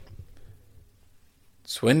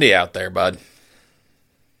It's windy out there, bud.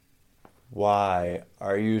 Why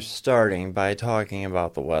are you starting by talking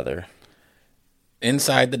about the weather?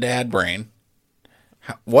 Inside the dad brain.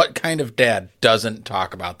 What kind of dad doesn't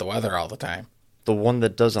talk about the weather all the time? The one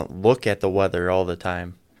that doesn't look at the weather all the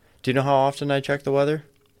time. Do you know how often I check the weather?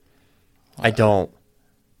 I don't.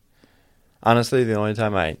 Honestly, the only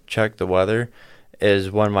time I check the weather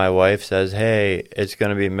is when my wife says, hey, it's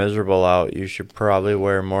going to be miserable out. You should probably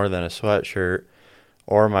wear more than a sweatshirt.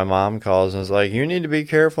 Or my mom calls and is like, you need to be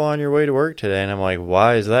careful on your way to work today. And I'm like,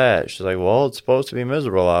 why is that? She's like, well, it's supposed to be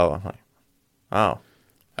miserable out. I'm like, oh.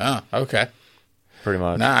 Oh, okay. Pretty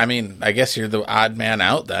much. Nah, I mean, I guess you're the odd man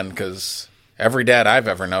out then, because every dad I've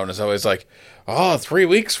ever known is always like, oh, 3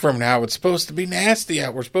 weeks from now, it's supposed to be nasty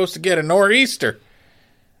out. We're supposed to get a nor'easter.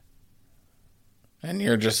 And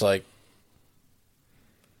you're just like...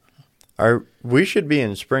 We should be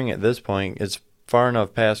in spring at this point. It's far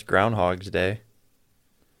enough past Groundhog's Day.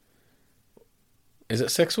 Is it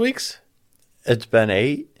 6 weeks? It's been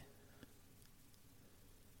 8.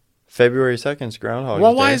 February 2nd is Groundhog's Day.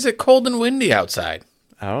 Well, why is it cold and windy outside?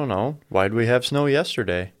 I don't know. Why did we have snow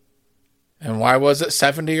yesterday? And why was it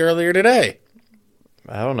 70 earlier today?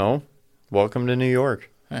 I don't know. Welcome to New York.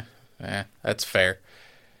 That's fair.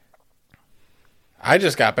 I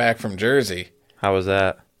just got back from Jersey. How was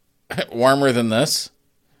that? Warmer than this.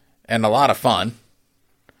 And a lot of fun.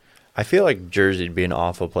 I feel like Jersey'd be an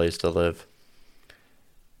awful place to live.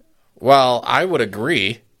 Well, I would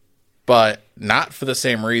agree, but not for the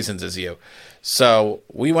same reasons as you. So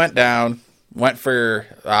we went for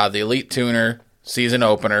the Elite Tuner season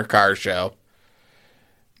opener car show.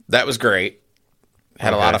 That was great.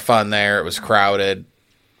 Had a lot of fun there. It was crowded.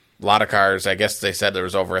 A lot of cars. I guess they said there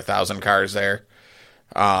was over 1,000 cars there.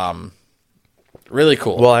 Really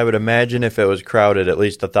cool. Well, I would imagine if it was crowded, at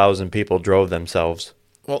least 1,000 people drove themselves.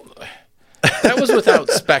 Well, that was without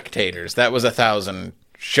spectators. That was 1,000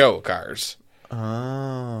 show cars.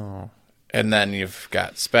 Oh. And then you've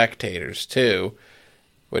got spectators, too,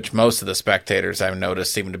 which most of the spectators I've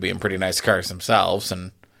noticed seem to be in pretty nice cars themselves,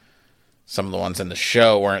 and some of the ones in the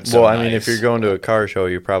show weren't so nice. Well, I mean, if you're going to a car show,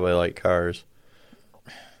 you probably like cars.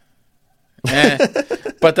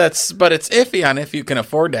 But it's iffy on if you can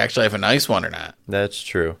afford to actually have a nice one or not. That's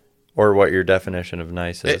true. Or what your definition of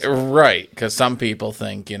nice is. Right, because some people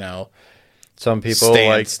think, some people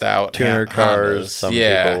like stout tuner cars. Hondas. Some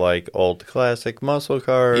people like old classic muscle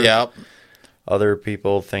cars. Yep. Other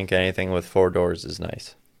people think anything with 4 doors is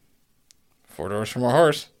nice. 4 doors for more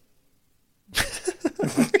horse.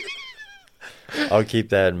 I'll keep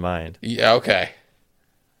that in mind. Yeah, okay.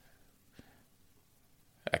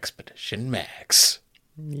 Expedition Max.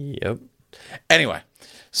 Yep. Anyway,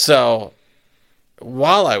 so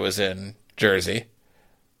while I was in Jersey,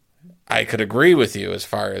 I could agree with you as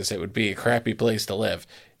far as it would be a crappy place to live.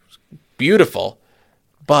 It was beautiful,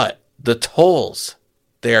 but the tolls,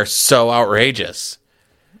 they are so outrageous.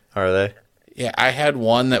 Are they? Yeah, I had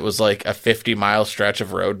one that was like a 50-mile stretch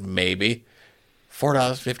of road, maybe.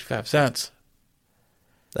 $4.55.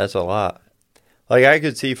 That's a lot. Like, I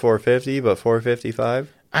could see $4.50, but $4.55?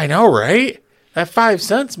 I know, right? That 5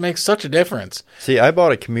 cents makes such a difference. See, I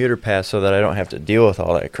bought a commuter pass so that I don't have to deal with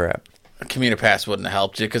all that crap. A commuter pass wouldn't have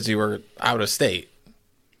helped you because you were out of state.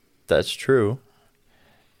 That's true.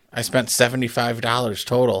 I spent $75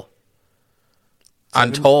 total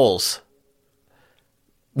on tolls.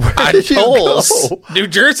 Where On did you tolls. go? New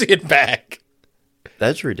Jersey and back.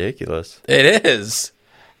 That's ridiculous. It is.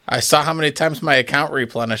 I saw how many times my account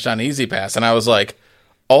replenished on Easy Pass, and I was like,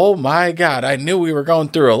 oh my God, I knew we were going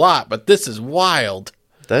through a lot, but this is wild.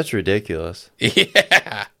 That's ridiculous.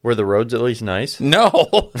 Yeah. Were the roads at least nice? No,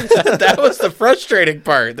 that was the frustrating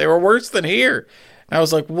part. They were worse than here. And I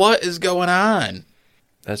was like, what is going on?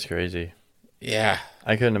 That's crazy. Yeah.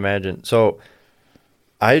 I couldn't imagine. So,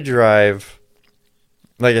 I drive,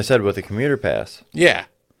 like I said, with a commuter pass. Yeah.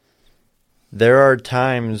 There are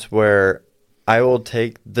times where I will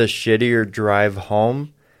take the shittier drive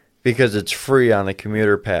home because it's free on the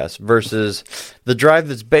commuter pass versus the drive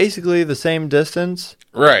that's basically the same distance.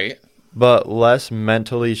 Right. But less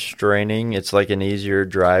mentally straining. It's like an easier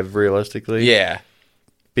drive, realistically. Yeah.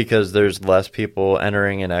 Because there's less people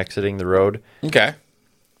entering and exiting the road. Okay.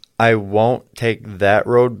 I won't take that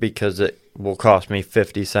road because it will cost me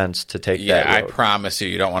 50 cents to take that road. Yeah, I promise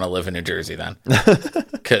you don't want to live in New Jersey then.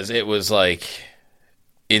 Because it was, like,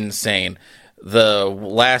 insane. The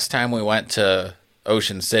last time we went to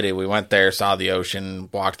Ocean City, we went there, saw the ocean,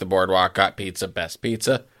 walked the boardwalk, got pizza, best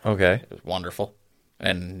pizza. Okay. It was wonderful.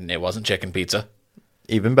 And it wasn't chicken pizza.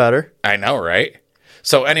 Even better. I know, right?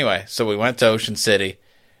 So anyway, we went to Ocean City,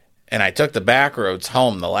 and I took the back roads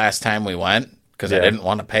home the last time we went, because I didn't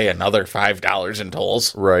want to pay another $5 in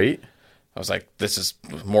tolls. Right. I was like, this is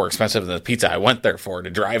more expensive than the pizza I went there for to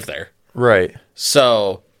drive there. Right.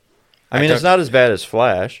 So, I mean, it's not as bad as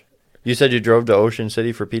Flash. You said you drove to Ocean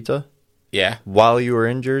City for pizza? Yeah. While you were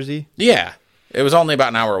in Jersey? Yeah. It was only about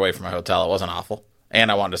an hour away from my hotel. It wasn't awful. And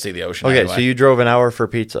I wanted to see the ocean anyway. So you drove an hour for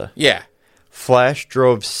pizza. Yeah. Flash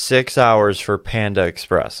drove 6 hours for Panda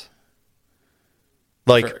Express.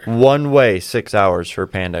 Like, one way, 6 hours for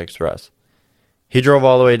Panda Express. He drove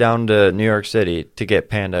all the way down to New York City to get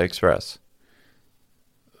Panda Express.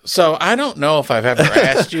 So, I don't know if I've ever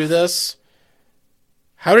asked you this.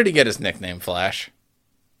 How did he get his nickname, Flash?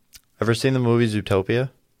 Ever seen the movie Zootopia?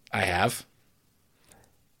 I have.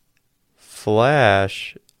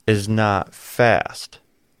 Flash is not fast.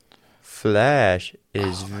 Flash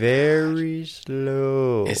is very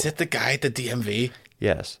slow. Is it the guy at the DMV?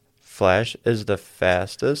 Yes. Flash is the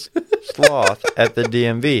fastest sloth at the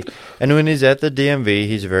DMV. And when he's at the DMV,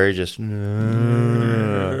 he's very just... And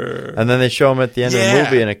then they show him at the end of the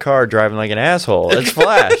movie in a car driving like an asshole. It's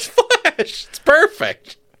Flash. It's Flash. It's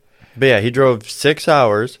perfect. But yeah, he drove 6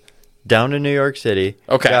 hours down to New York City.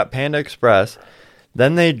 Okay. Got Panda Express.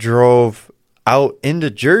 Then they drove out into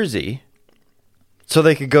Jersey so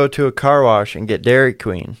they could go to a car wash and get Dairy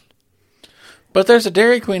Queen. But there's a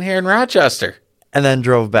Dairy Queen here in Rochester. And then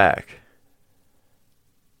drove back.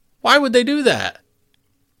 Why would they do that?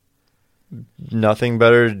 Nothing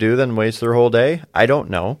better to do than waste their whole day? I don't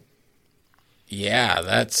know. Yeah,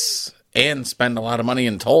 that's... And spend a lot of money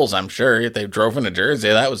in tolls, I'm sure. If they drove into Jersey,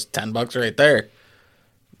 that was $10 right there.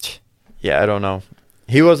 Yeah, I don't know.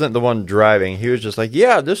 He wasn't the one driving. He was just like,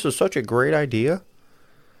 yeah, this is such a great idea.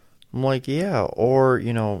 I'm like, yeah, or,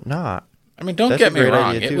 not. I mean, don't get me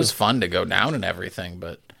wrong. It was fun to go down and everything,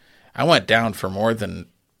 but I went down for more than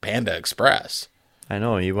Panda Express. I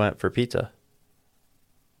know, you went for pizza.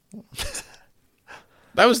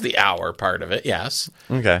 That was the hour part of it, yes.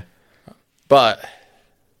 Okay. But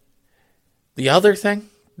the other thing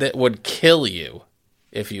that would kill you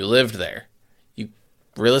if you lived there, you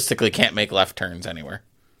realistically can't make left turns anywhere.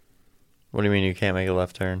 What do you mean you can't make a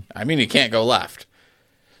left turn? I mean, you can't go left.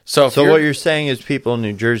 So what you're saying is people in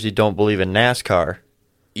New Jersey don't believe in NASCAR?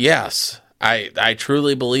 Yes. I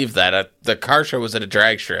truly believe that. The car show was at a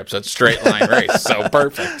drag strip, so it's straight line race, so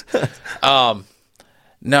perfect.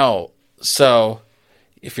 No, so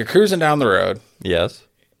if you're cruising down the road, yes,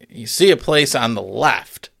 you see a place on the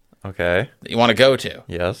left, okay, that you want to go to,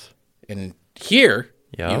 yes, and here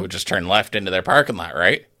yeah, you would just turn left into their parking lot,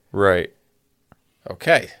 right? Right.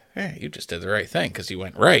 Okay, yeah, you just did the right thing because you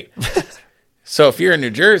went right. So if you're in New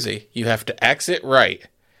Jersey, you have to exit right.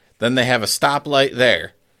 Then they have a stoplight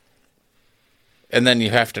there. And then you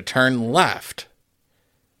have to turn left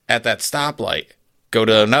at that stoplight, go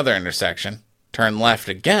to another intersection, turn left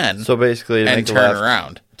again, so basically, and turn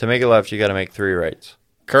around. To make a left, you got to make 3 rights.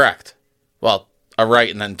 Correct. Well, a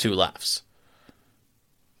right and then 2 lefts.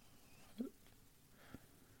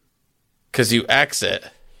 Because you exit,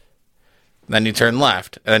 then you turn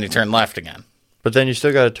left, and then you turn left again. But then you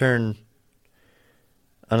still got to turn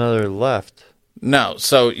another left. No,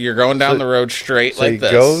 so you're going down the road straight like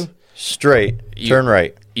this. Go straight, turn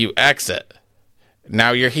right. You exit.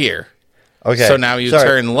 Now you're here. Okay. So now you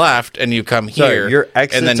turn left and you come here. Your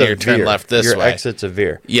exit's and then you turn left this way. Your exit's a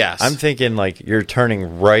veer. Yes. I'm thinking like you're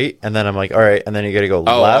turning right, and then I'm like, all right, and then you got to go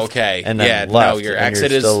left. Oh, okay. And then yeah, left. No, your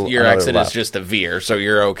exit is just a veer, so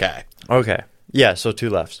you're okay. Okay. Yeah, so 2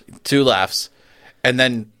 lefts. 2 lefts. And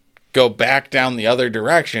then go back down the other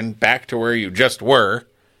direction, back to where you just were,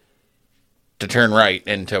 to turn right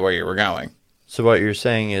into where you were going. So what you're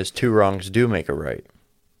saying is 2 wrongs do make a right.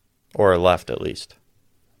 Or a left, at least.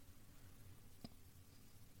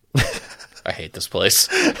 I hate this place.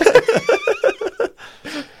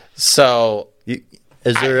 So...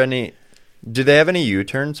 Is there any... Do they have any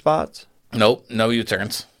U-turn spots? Nope, no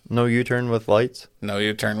U-turns. No U-turn with lights? No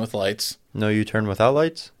U-turn with lights. No U-turn without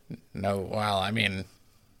lights? No, well, I mean...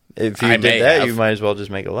 If you did that, you might as well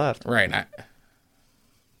just make a left. Right.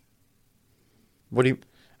 What do you...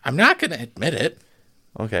 I'm not going to admit it.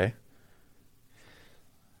 Okay.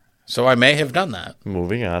 So I may have done that.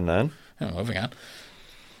 Moving on, then. Moving on.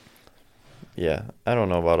 Yeah, I don't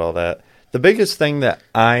know about all that. The biggest thing that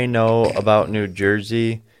I know about New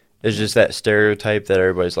Jersey is just that stereotype that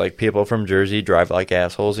everybody's like, people from Jersey drive like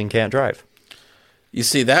assholes and can't drive. You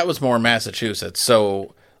see, that was more Massachusetts.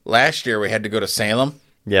 So last year we had to go to Salem.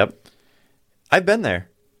 Yep. I've been there.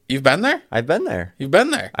 You've been there? I've been there. You've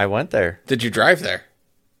been there? I went there. Did you drive there?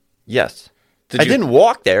 Yes. I didn't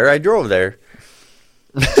walk there. I drove there.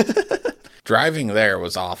 Driving there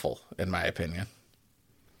was awful, in my opinion.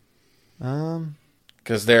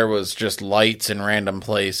 because there was just lights in random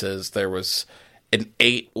places. There was an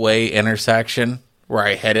 8-way intersection where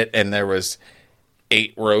I hit it, and there was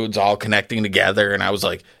 8 roads all connecting together, and I was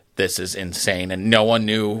like, this is insane. And no one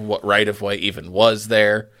knew what right-of-way even was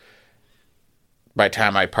there. By the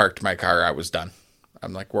time I parked my car, I was done.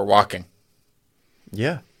 I'm like, we're walking.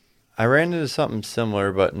 Yeah. I ran into something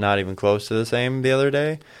similar, but not even close to the same the other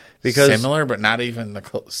day. Because similar, but not even the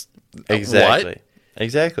close. Exactly. What?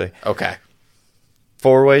 Exactly. Okay.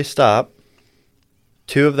 4-way stop.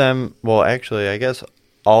 2 of them, well, actually, I guess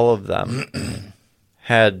all of them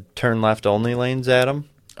had turn left only lanes at them.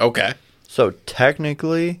 Okay. So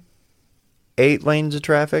technically, 8 lanes of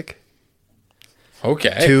traffic.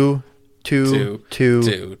 Okay. Two.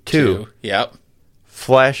 Yep.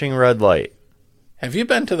 Flashing red light. Have you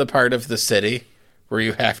been to the part of the city where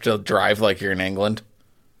you have to drive like you're in England?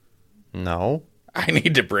 No. I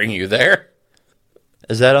need to bring you there.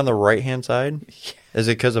 Is that on the right-hand side? Is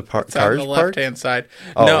it because of cars It's on the parked? left-hand side.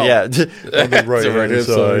 Oh, no. yeah. On the right-hand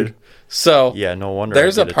side. So, yeah, no wonder.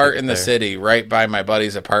 There's a part in the city right by my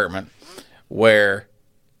buddy's apartment where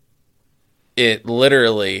it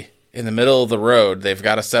literally, in the middle of the road, they've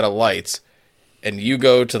got a set of lights, and you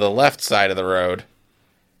go to the left side of the road,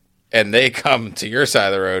 and they come to your side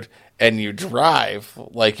of the road, and you drive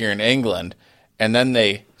like you're in England, and then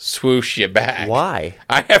they swoosh you back. Why?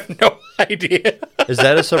 I have no idea. Is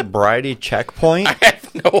that a sobriety checkpoint? I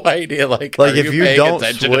have no idea. Like if you don't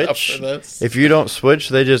switch, if you don't switch,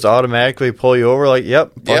 they just automatically pull you over. Like,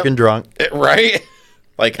 yep, fucking drunk, right?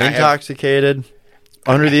 Like intoxicated,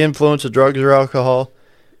 under the influence of drugs or alcohol.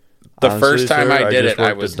 The honestly, first time sir, I did it,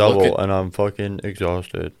 I was double, and I'm fucking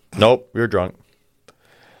exhausted. Nope, you're drunk.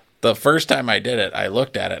 The first time I did it, I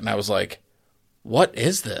looked at it and I was like, what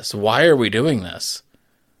is this? Why are we doing this?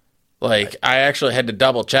 Like, I actually had to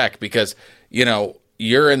double check because, you know,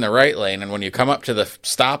 you're in the right lane, and when you come up to the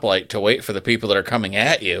stoplight to wait for the people that are coming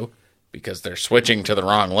at you, because they're switching to the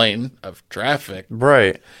wrong lane of traffic.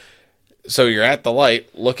 Right. So you're at the light,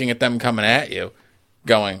 looking at them coming at you,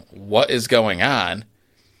 going, what is going on?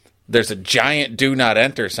 There's a giant do not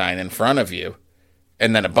enter sign in front of you,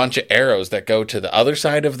 and then a bunch of arrows that go to the other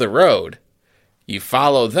side of the road. You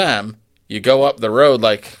follow them, you go up the road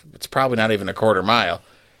like it's probably not even a quarter mile,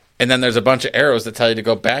 and then there's a bunch of arrows that tell you to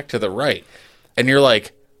go back to the right. And you're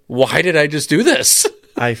like, why did I just do this?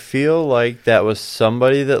 I feel like that was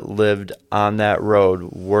somebody that lived on that road,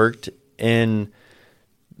 worked in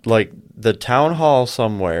like the town hall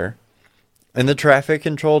somewhere, in the traffic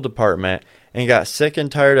control department, and got sick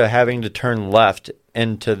and tired of having to turn left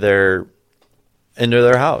into their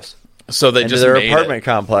house. So they into just their made apartment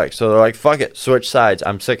complex. So they're like, fuck it, switch sides.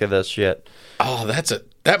 I'm sick of this shit. Oh,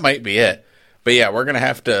 that might be it. But yeah, we'll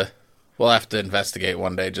have to investigate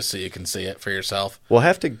one day just so you can see it for yourself. We'll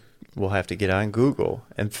have to get on Google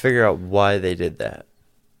and figure out why they did that.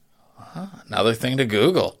 Another thing to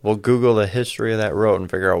Google. We'll Google the history of that road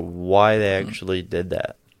and figure out why they actually did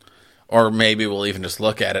that. Or maybe we'll even just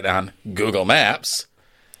look at it on Google Maps.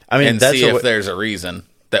 I mean, and see if there's a reason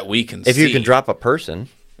that we can see. If you can drop a person.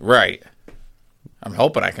 Right. I'm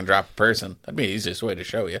hoping I can drop a person. That'd be the easiest way to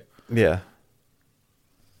show you. Yeah.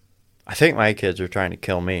 I think my kids are trying to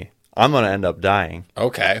kill me. I'm going to end up dying.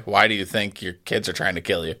 Okay. Why do you think your kids are trying to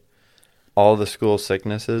kill you? All the school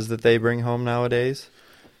sicknesses that they bring home nowadays.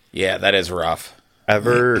 Yeah, that is rough.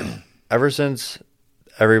 Ever since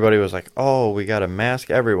everybody was like, oh, we got to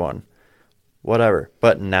mask everyone. Whatever.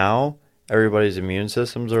 But now everybody's immune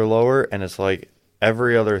systems are lower, and it's like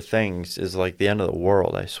every other thing is like the end of the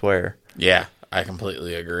world, I swear. Yeah, I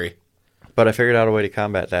completely agree. But I figured out a way to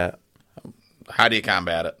combat that. How do you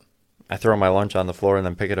combat it? I throw my lunch on the floor and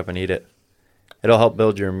then pick it up and eat it. It'll help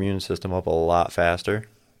build your immune system up a lot faster.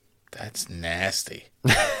 That's nasty.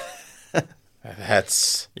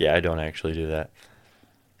 Yeah, I don't actually do that.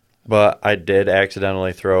 But I did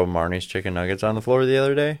accidentally throw Marnie's chicken nuggets on the floor the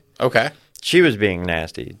other day. Okay. She was being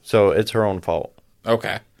nasty, so it's her own fault.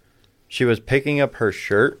 Okay. She was picking up her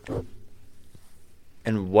shirt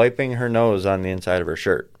and wiping her nose on the inside of her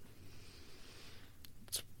shirt.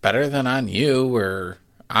 It's better than on you or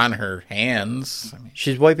on her hands.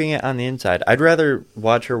 She's wiping it on the inside. I'd rather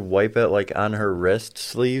watch her wipe it like on her wrist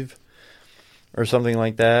sleeve or something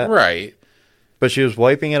like that. Right. But she was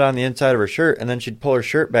wiping it on the inside of her shirt, and then she'd pull her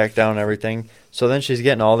shirt back down and everything. So then she's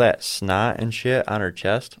getting all that snot and shit on her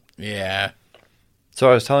chest. Yeah. So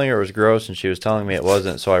I was telling her it was gross, and she was telling me it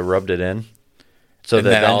wasn't, so I rubbed it in. So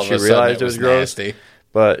that then she realized it was gross. Nasty.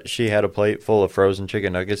 But she had a plate full of frozen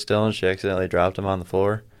chicken nuggets still, and she accidentally dropped them on the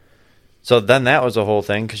floor. So then that was a whole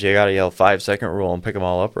thing, because you got to yell 5-second rule and pick them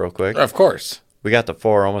all up real quick. Of course. We got to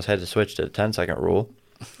 4, almost had to switch to the 10-second rule.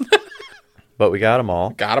 but we got them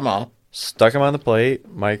all. Got them all. Stuck them on the plate,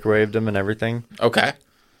 microwaved them and everything. Okay.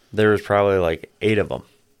 There was probably like 8 of them.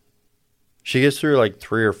 She gets through like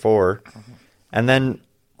 3 or 4. And then,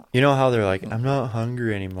 you know how they're like, I'm not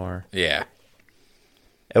hungry anymore. Yeah.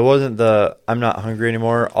 It wasn't the, I'm not hungry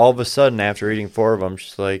anymore. All of a sudden, after eating 4 of them,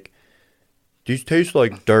 she's like, these taste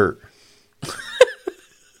like dirt.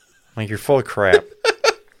 Like, you're full of crap.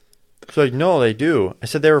 She's like, no, they do. I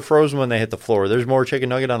said they were frozen when they hit the floor. There's more chicken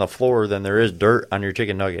nugget on the floor than there is dirt on your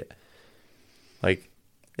chicken nugget. Like,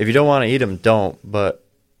 if you don't want to eat them, don't. But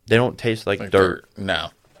they don't taste like dirt. No.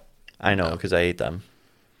 I know, because I ate them.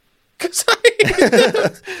 Because I ate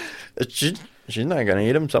them. She's not going to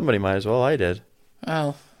eat them. Somebody might as well. I did.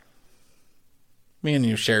 Well, me and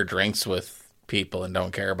you share drinks with people and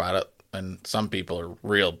don't care about it. And some people are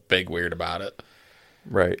real big weird about it.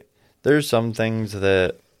 Right. There's some things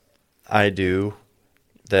that I do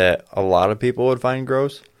that a lot of people would find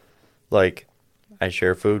gross. Like, I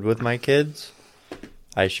share food with my kids.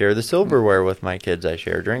 I share the silverware with my kids. I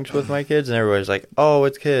share drinks with my kids. And everybody's like, oh,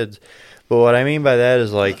 it's kids. But what I mean by that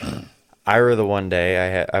is, like, Ira the one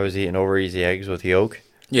day, I was eating over easy eggs with yolk.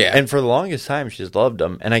 Yeah. And for the longest time, she's loved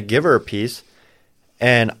them. And I give her a piece,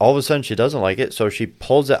 and all of a sudden she doesn't like it, so she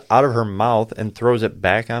pulls it out of her mouth and throws it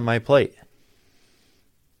back on my plate.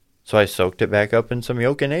 So I soaked it back up in some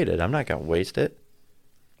yolk and ate it. I'm not going to waste it.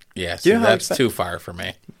 Yeah, see, that's too far for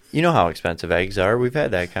me. You know how expensive eggs are. We've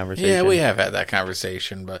had that conversation. Yeah, we have had that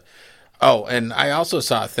conversation. But oh, and I also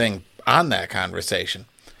saw a thing on that conversation.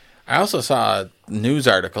 I also saw a news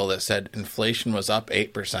article that said inflation was up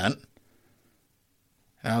 8%. And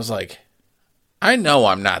I was like, I know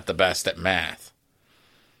I'm not the best at math,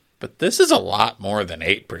 but this is a lot more than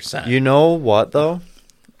 8%. You know what, though?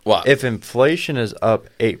 What? If inflation is up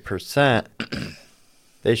 8%,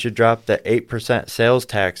 they should drop the 8% sales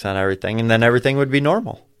tax on everything, and then everything would be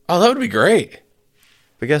normal. Oh, that would be great.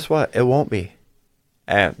 But guess what? It won't be.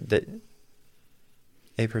 8%.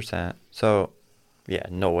 So, yeah,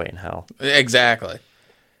 no way in hell. Exactly.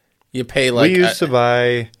 You pay like... We used to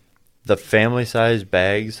buy the family-sized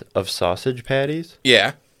bags of sausage patties.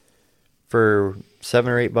 Yeah. For $7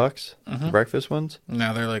 or $8, the breakfast ones.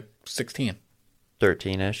 Now they're like 16.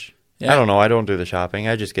 13-ish. Yeah. I don't know. I don't do the shopping.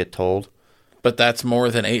 I just get told. But that's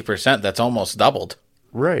more than 8%. That's almost doubled.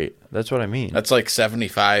 Right. That's what I mean. That's like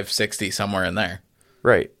 75, 60, somewhere in there.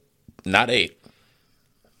 Right. Not 8.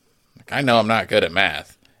 Like, I know I'm not good at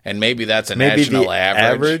math. And maybe that's a national the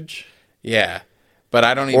average. Yeah. But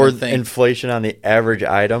I don't even think... Or inflation on the average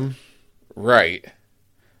item. Right.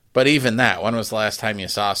 But even that, when was the last time you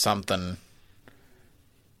saw something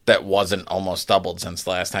that wasn't almost doubled since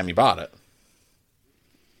the last time you bought it?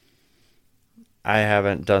 I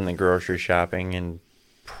haven't done the grocery shopping in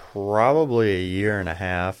probably a year and a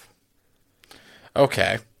half.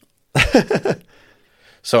 Okay.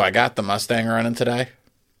 So I got the Mustang running today.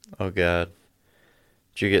 Oh, God.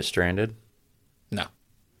 Did you get stranded? No.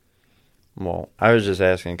 Well, I was just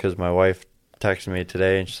asking because my wife texted me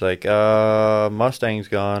today and she's like, Mustang's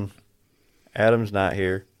gone. Adam's not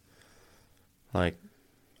here. Like,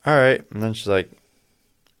 all right. And then she's like,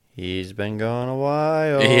 he's been gone a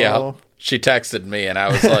while. Yeah. She texted me and I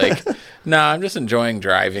was like, no, I'm just enjoying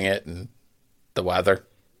driving it and the weather.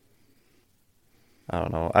 I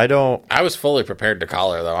don't know. I was fully prepared to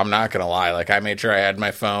call her, though. I'm not going to lie. Like, I made sure I had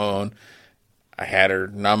my phone. I had her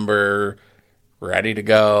number ready to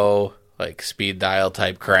go. Like, speed dial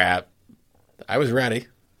type crap. I was ready.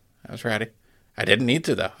 I didn't need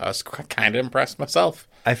to, though. I was kind of impressed myself.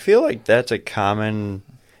 I feel like that's a common...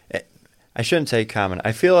 I shouldn't say common.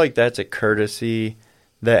 I feel like that's a courtesy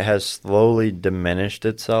that has slowly diminished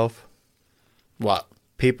itself. What?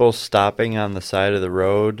 People stopping on the side of the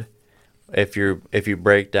road if you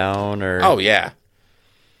break down or... Oh, yeah.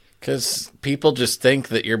 Because people just think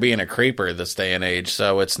that you're being a creeper this day and age,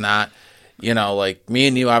 so it's not, like me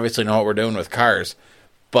and you obviously know what we're doing with cars,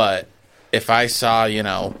 but if I saw,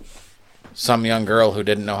 some young girl who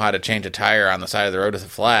didn't know how to change a tire on the side of the road with a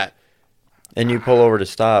flat... And you pull over to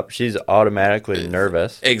stop, she's automatically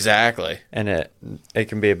nervous. Exactly. And it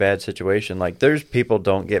can be a bad situation. Like, there's people,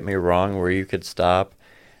 don't get me wrong, where you could stop,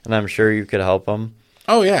 and I'm sure you could help them.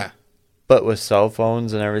 Oh, yeah. But with cell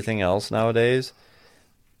phones and everything else nowadays,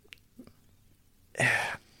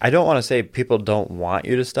 I don't want to say people don't want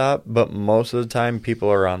you to stop, but most of the time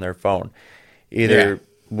people are on their phone. Either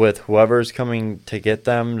with whoever's coming to get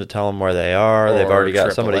them to tell them where they are, or they've already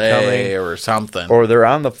got somebody coming. Or something. Or they're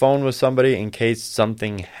on the phone with somebody in case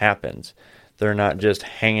something happens. They're not just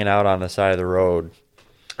hanging out on the side of the road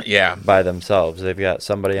by themselves. They've got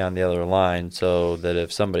somebody on the other line so that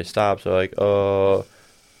if somebody stops, they're like,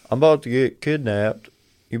 I'm about to get kidnapped.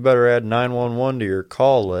 you better add 911 to your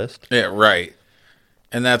call list. Yeah, right.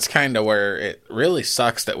 And that's kind of where it really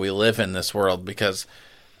sucks that we live in this world because,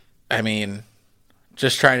 I mean,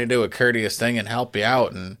 just trying to do a courteous thing and help you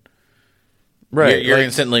out, and you're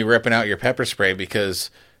instantly ripping out your pepper spray because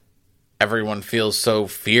everyone feels so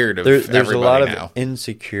feared of there's everybody a lot now. Of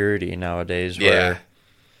insecurity nowadays where,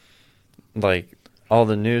 like, all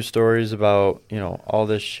the news stories about, all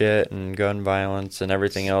this shit and gun violence and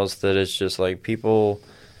everything else, that it's just like people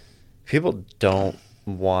don't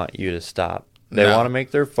want you to stop. They want to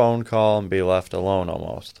make their phone call and be left alone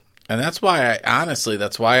almost. And that's why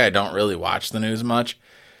I don't really watch the news much,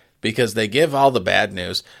 because they give all the bad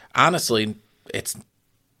news. Honestly, it's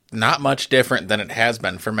not much different than it has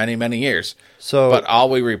been for many, many years. But all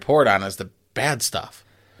we report on is the bad stuff.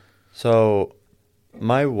 So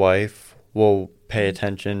my wife will pay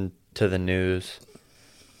attention to the news.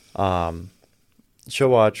 She'll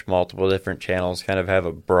watch multiple different channels, kind of have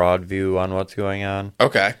a broad view on what's going on.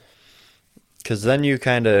 Okay. Because then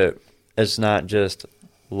it's not just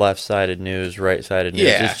left-sided news, right-sided news.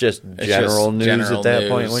 Yeah. It's just general news at that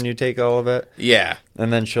point when you take all of it. Yeah.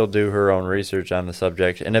 And then she'll do her own research on the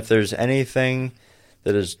subject. And if there's anything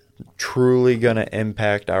that is truly going to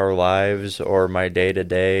impact our lives or my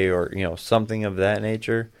day-to-day or, something of that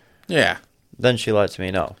nature, then she lets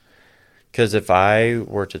me know. Because if I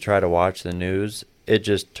were to try to watch the news, it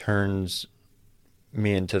just turns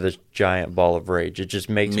me into this giant ball of rage. It just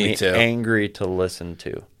makes me angry to listen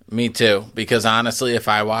to. Me too, because honestly, if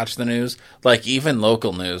I watch the news, like even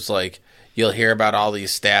local news, like you'll hear about all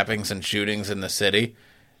these stabbings and shootings in the city,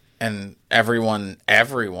 and everyone's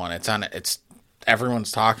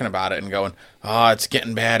talking about it and going, "Oh, it's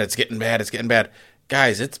getting bad, it's getting bad, it's getting bad."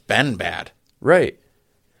 Guys, it's been bad. Right.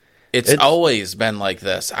 It's always been like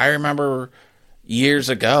this. I remember years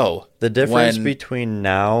ago. The difference between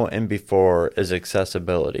now and before is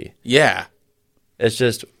accessibility. Yeah. It's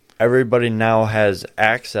just everybody now has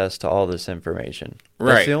access to all this information.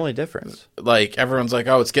 Right. That's the only difference. Like, everyone's like,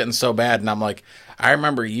 oh, it's getting so bad. And I'm like, I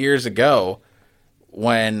remember years ago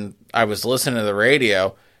when I was listening to the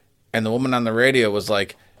radio, and the woman on the radio was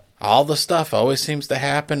like, all the stuff always seems to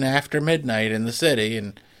happen after midnight in the city.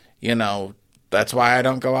 And, that's why I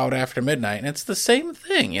don't go out after midnight. And it's the same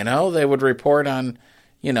thing, They would report on,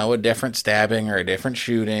 a different stabbing or a different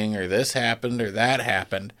shooting or this happened or that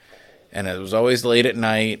happened. And it was always late at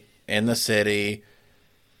night in the city.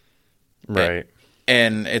 Right.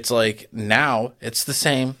 And it's like now it's the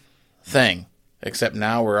same thing, except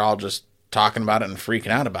now we're all just talking about it and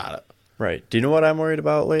freaking out about it. Right. Do you know what I'm worried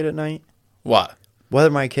about late at night? What?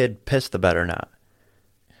 Whether my kid pissed the bed or not.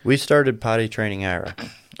 We started potty training Ira.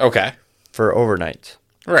 Okay. For overnights.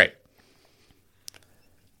 Right.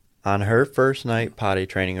 On her first night potty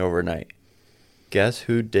training overnight, guess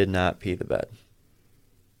who did not pee the bed?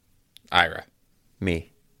 Ira.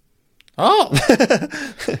 Me. Oh.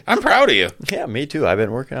 I'm proud of you. Yeah, me too. I've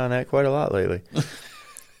been working on that quite a lot lately.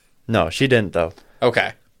 No, she didn't, though.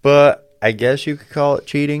 Okay. But I guess you could call it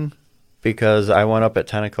cheating, because I went up at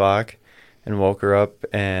 10 o'clock and woke her up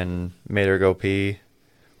and made her go pee.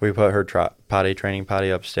 We put her potty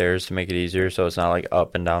upstairs to make it easier, so it's not like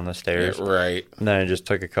up and down the stairs. Yeah, right. And then I just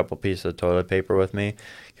took a couple pieces of toilet paper with me,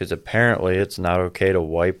 because apparently it's not okay to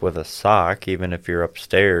wipe with a sock, even if you're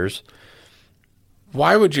upstairs.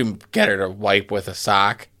 Why would you get her to wipe with a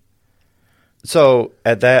sock? So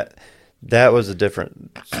at that was a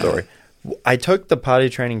different story. I took the potty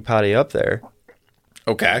training potty up there.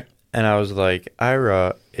 Okay. And I was like,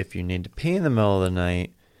 Ira, if you need to pee in the middle of the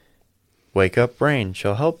night, wake up Brain.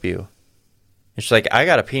 She'll help you. And she's like, I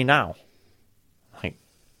got to pee now. I'm like,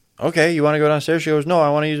 okay, you want to go downstairs? She goes, no, I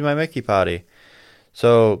want to use my Mickey potty.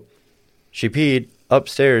 So she peed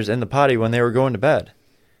upstairs in the potty when they were going to bed.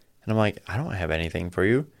 And I'm like, I don't have anything for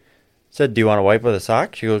you. I said, do you want to wipe with a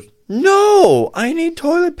sock? She goes, no, I need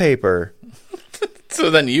toilet paper. So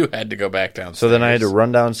then you had to go back downstairs. So then I had to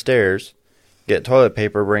run downstairs, get toilet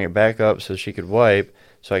paper, bring it back up so she could wipe,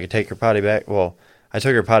 so I could take her potty back. Well, I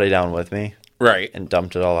took her potty down with me. Right. And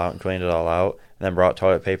dumped it all out and cleaned it all out. And then brought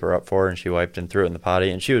toilet paper up for her, and she wiped and threw it in the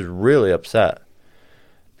potty. And she was really upset.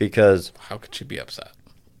 Because... How could she be upset?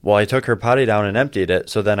 Well, I took her potty down and emptied it.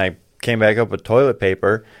 So then I came back up with toilet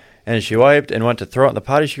paper. And she wiped and went to throw it in the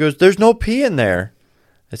potty. She goes, there's no pee in there.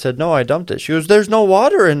 I said, no, I dumped it. She goes, there's no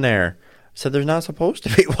water in there. I said, there's not supposed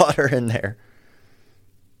to be water in there.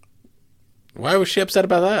 Why was she upset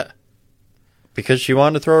about that? Because she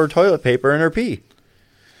wanted to throw her toilet paper in her pee.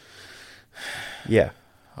 Yeah.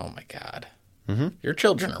 Oh, my God. Mm-hmm. Your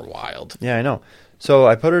children are wild. Yeah, I know. So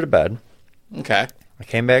I put her to bed. Okay. I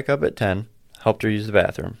came back up at 10, helped her use the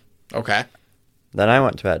bathroom. Okay. Then I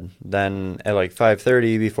went to bed. Then at like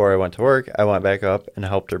 5:30 before I went to work, I went back up and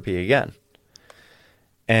helped her pee again.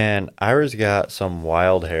 And Ira's got some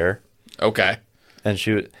wild hair. Okay. And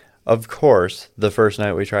she, of course, the first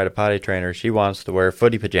night we tried to potty train her, she wants to wear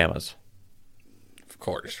footy pajamas. Of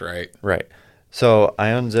course, right? Right. So I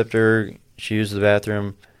unzipped her. She used the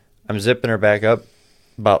bathroom. I'm zipping her back up.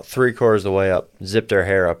 About 3/4 of the way up. Zipped her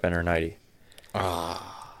hair up in her nightie.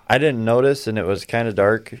 I didn't notice, and it was kind of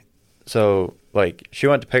dark. So, like, she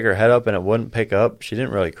went to pick her head up, and it wouldn't pick up. She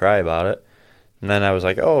didn't really cry about it. And then I was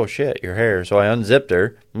like, oh, shit, your hair. So I unzipped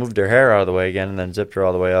her, moved her hair out of the way again, and then zipped her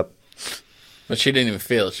all the way up. But she didn't even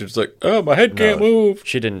feel it. She was like, oh, my head can't move.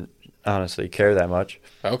 She didn't honestly care that much.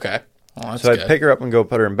 Okay. Well, that's so good. I'd pick her up and go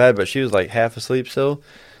put her in bed, but she was like half asleep still.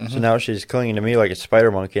 So now she's clinging to me like a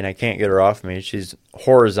spider monkey, and I can't get her off me. She's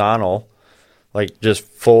horizontal, like just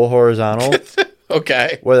full horizontal.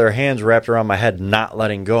 Okay. With her hands wrapped around my head, not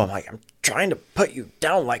letting go. I'm like, I'm trying to put you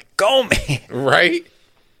down, like, go, man. Right?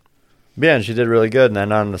 Yeah, and she did really good. And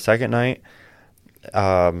then on the second night,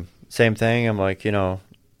 same thing. I'm like,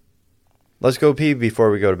 let's go pee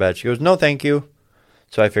before we go to bed. She goes, no, thank you.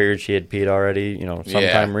 So I figured she had peed already,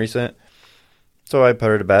 sometime recent. So I put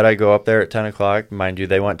her to bed. I go up there at 10 o'clock. Mind you,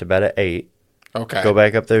 they went to bed at 8. Okay. Go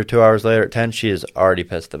back up there 2 hours later at 10. She is already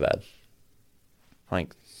pissed to bed.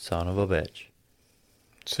 Like, son of a bitch.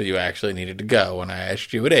 So you actually needed to go when I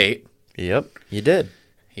asked you at 8. Yep, you did.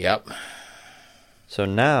 Yep. So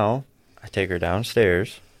now I take her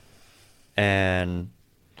downstairs, and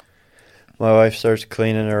my wife starts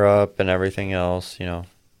cleaning her up and everything else,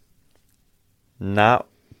 Not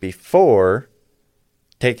before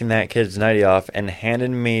taking that kid's nightie off and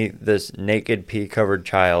handing me this naked pee-covered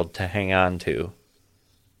child to hang on to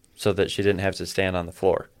so that she didn't have to stand on the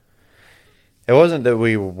floor. It wasn't that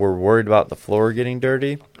we were worried about the floor getting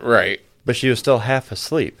dirty. Right. But she was still half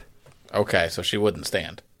asleep. Okay, so she wouldn't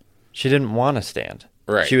stand. She didn't want to stand.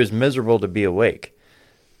 Right. She was miserable to be awake.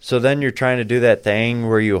 So then you're trying to do that thing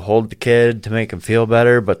where you hold the kid to make him feel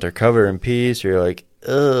better, but they're covered in pee, so you're like,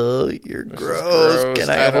 oh, you're gross. Can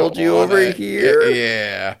I hold you over here?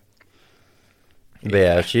 Yeah. But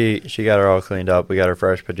yeah, she got her all cleaned up. We got her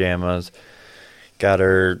fresh pajamas. Got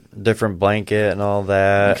her different blanket and all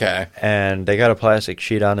that. Okay. And they got a plastic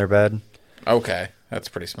sheet on their bed. Okay. That's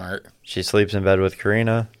pretty smart. She sleeps in bed with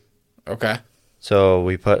Karina. Okay. So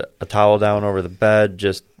we put a towel down over the bed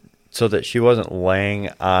just so that she wasn't laying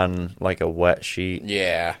on like a wet sheet.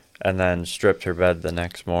 Yeah. And then stripped her bed the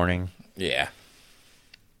next morning. Yeah.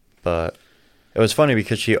 But it was funny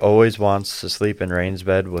because she always wants to sleep in Rain's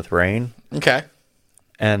bed with Rain. Okay.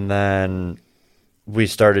 And then we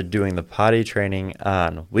started doing the potty training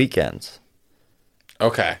on weekends.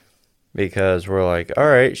 Okay. Because we're like, all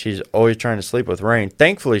right, she's always trying to sleep with Rain.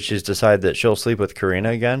 Thankfully, she's decided that she'll sleep with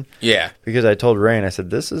Karina again. Yeah. Because I told Rain, I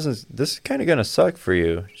said, this is kind of going to suck for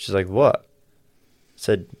you. She's like, what? I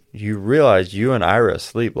said, you realize you and Ira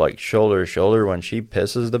sleep like shoulder to shoulder when she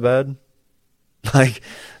pisses the bed? Like,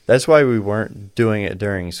 that's why we weren't doing it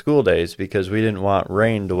during school days, because we didn't want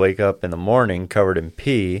Rain to wake up in the morning covered in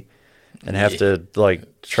pee and have to,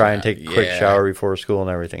 like, try and take a quick shower before school and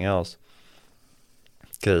everything else.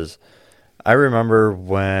 Because I remember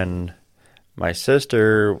when my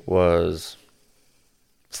sister was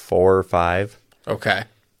 4 or 5. Okay.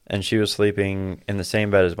 And she was sleeping in the same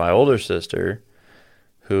bed as my older sister,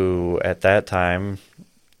 who at that time,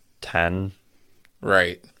 10.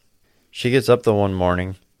 Right. She gets up the one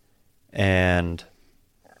morning, and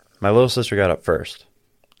my little sister got up first.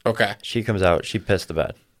 Okay. She comes out, she pissed the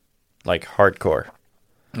bed. Like, hardcore.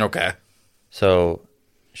 Okay. So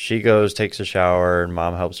she goes, takes a shower, and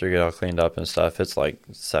Mom helps her get all cleaned up and stuff. It's like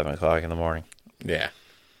 7 o'clock in the morning. Yeah.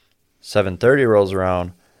 7:30 rolls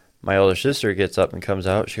around. My older sister gets up and comes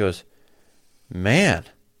out. She goes, man,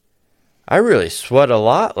 I really sweat a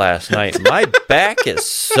lot last night. My back is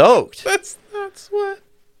soaked. That's what.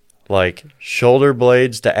 Like, shoulder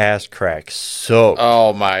blades to ass crack, soaked.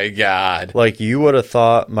 Oh, my God. Like, you would have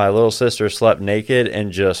thought my little sister slept naked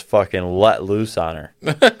and just fucking let loose on her.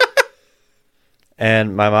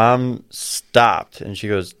 And my mom stopped, and she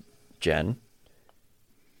goes, Jen,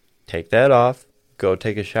 take that off. Go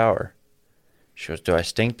take a shower. She goes, do I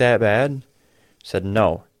stink that bad? I said,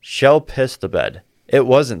 no. Shell pissed the bed. It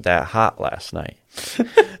wasn't that hot last night.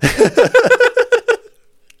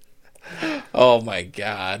 Oh, my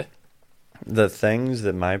God. The things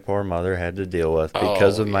that my poor mother had to deal with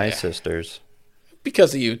because of my sisters.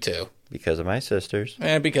 Because of you two. Because of my sisters.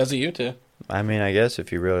 And because of you two. I mean, I guess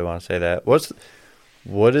if you really want to say that.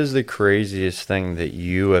 What is the craziest thing that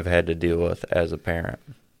you have had to deal with as a parent?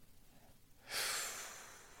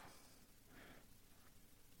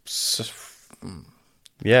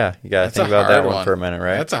 Yeah, you got to That's think a about that hard one for a minute,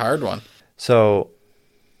 right? That's a hard one. So,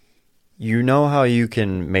 you know how you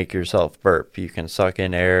can make yourself burp. You can suck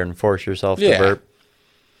in air and force yourself to burp.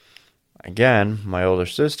 Again, my older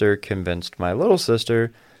sister convinced my little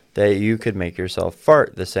sister that you could make yourself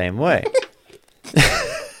fart the same way.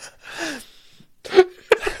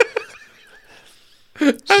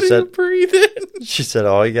 How do you breathe in? She said,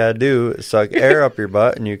 all you got to do is suck air up your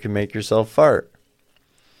butt and you can make yourself fart.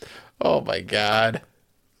 Oh, my God.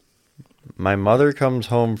 My mother comes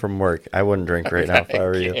home from work. I wouldn't drink right now if I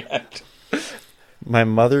were you. My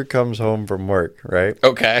mother comes home from work, right?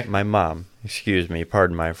 Okay. My mom, excuse me,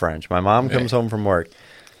 pardon my French. My mom comes home from work.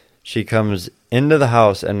 She comes into the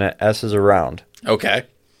house and the S is around. Okay.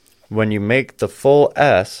 When you make the full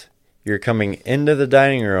S, you're coming into the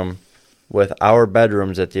dining room with our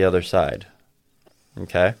bedrooms at the other side.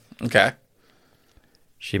 Okay? Okay.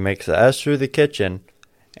 She makes the S through the kitchen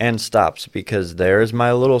and stops because there's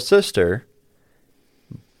my little sister,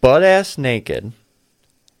 butt-ass naked,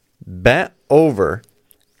 bent over,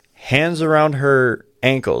 hands around her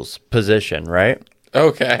ankles position, right?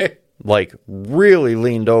 Okay. Like really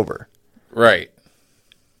leaned over. Right.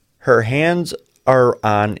 Her hands are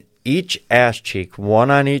on each ass cheek, one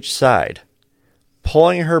on each side,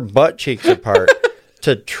 pulling her butt cheeks apart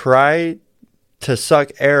to try to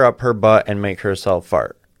suck air up her butt and make herself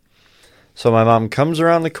fart. So my mom comes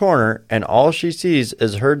around the corner, and all she sees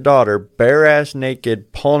is her daughter, bare-ass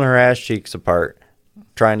naked, pulling her ass cheeks apart,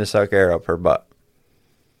 trying to suck air up her butt.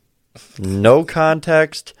 No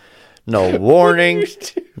context, no warning,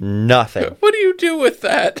 nothing. What do you do with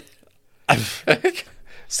that?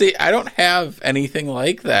 See, I don't have anything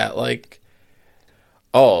like that. Like,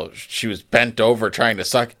 oh, she was bent over trying to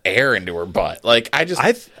suck air into her butt. Like, I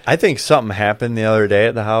think something happened the other day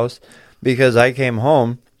at the house because I came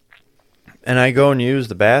home and I go and use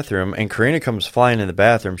the bathroom and Karina comes flying in the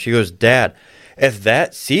bathroom. She goes, Dad, if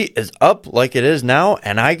that seat is up like it is now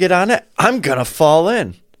and I get on it, I'm going to fall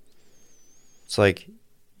in. It's like,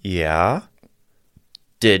 yeah.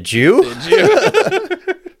 Did you?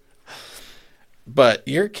 But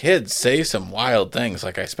your kids say some wild things.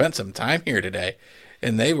 Like, I spent some time here today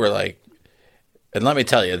and they were like, and let me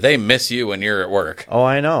tell you, they miss you when you're at work. Oh,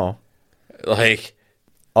 I know. Like,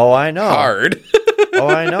 oh, I know. Hard. Oh,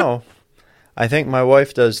 I know. I think my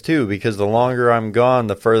wife does too, because the longer I'm gone,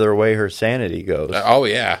 the further away her sanity goes. Oh,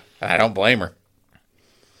 yeah. I don't blame her.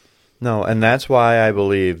 No, and that's why I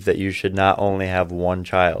believe that you should not only have one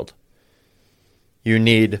child. You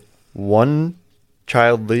need one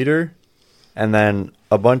child leader and then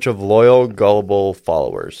a bunch of loyal, gullible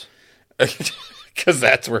followers. Because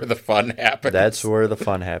that's where the fun happens. That's where the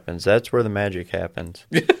fun happens. That's where the magic happens.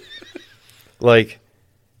 Like,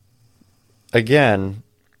 again,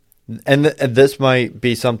 and this might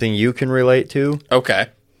be something you can relate to. Okay.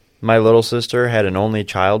 My little sister had an only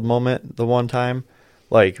child moment the one time.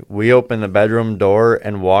 Like, we opened the bedroom door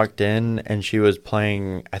and walked in, and she was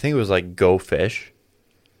playing, I think it was like Go Fish.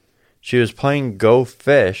 She was playing Go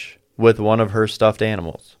Fish with one of her stuffed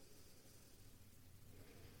animals.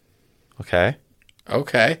 Okay?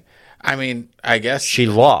 Okay. I mean, I guess... She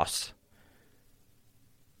lost.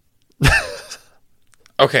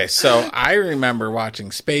 Okay, so I remember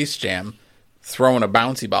watching Space Jam, throwing a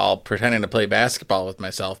bouncy ball, pretending to play basketball with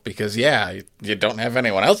myself, because, yeah, you don't have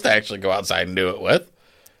anyone else to actually go outside and do it with.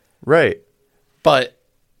 Right. But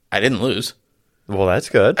I didn't lose. Well, that's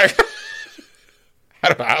good. I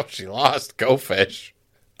don't know how she lost. Go Fish.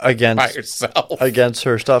 Against, by herself. Against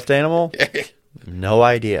her stuffed animal? No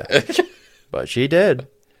idea. But she did.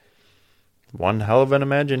 One hell of an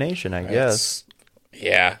imagination, I guess.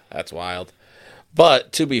 Yeah, that's wild.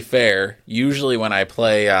 But, to be fair, usually when I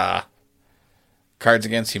play Cards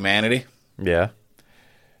Against Humanity, yeah,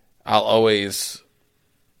 I'll always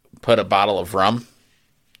put a bottle of rum,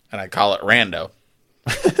 and I call it Rando.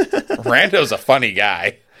 Rando's a funny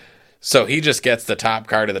guy. So he just gets the top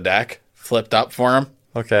card of the deck flipped up for him.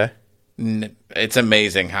 Okay. It's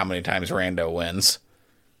amazing how many times Rando wins.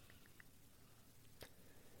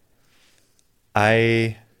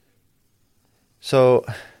 I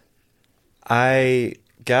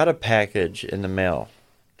got a package in the mail,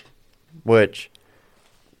 which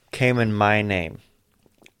came in my name.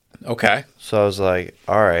 Okay. So I was like,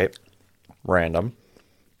 all right, random.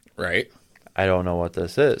 Right. I don't know what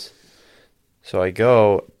this is. So I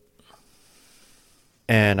go,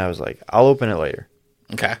 and I was like, I'll open it later.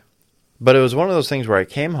 Okay. But it was one of those things where I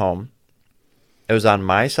came home, it was on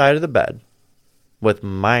my side of the bed with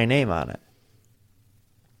my name on it.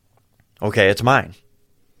 Okay, it's mine.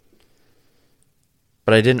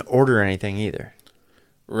 But I didn't order anything either.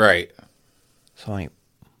 Right. So I'm like,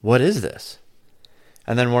 what is this?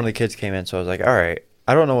 And then one of the kids came in, so I was like, all right,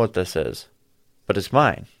 I don't know what this is, but it's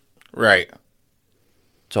mine. Right.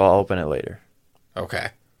 So I'll open it later. Okay.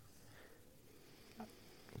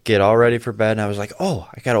 Get all ready for bed, and I was like, oh,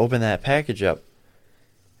 I got to open that package up.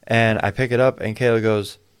 And I pick it up, and Kayla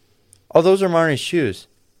goes, oh, those are Marnie's shoes.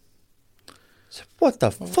 I said, what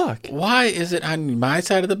the fuck? Why is it on my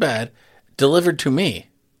side of the bed delivered to me?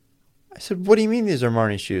 I said, what do you mean these are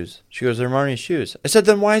Marnie's shoes? She goes, they're Marnie's shoes. I said,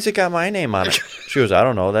 then why has it got my name on it? She goes, I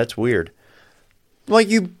don't know. That's weird. I'm like,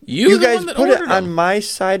 you guys put it on my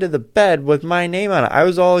side of the bed with my name on it. I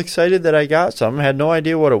was all excited that I got something. Had no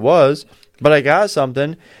idea what it was, but I got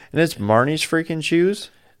something, and it's Marnie's freaking shoes.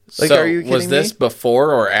 Like, so are you kidding was this me?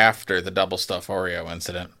 before or after the double stuffed Oreo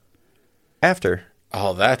incident? After.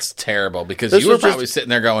 Oh, that's terrible, because This you were was just- probably sitting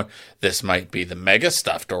there going, this might be the mega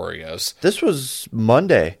stuffed Oreos. This was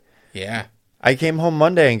Monday. Yeah. I came home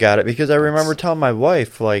Monday and got it because I remember telling my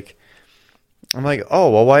wife, like, I'm like, oh,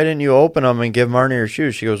 well, why didn't you open them and give Marnie her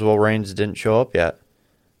shoes? She goes, well, Rains didn't show up yet.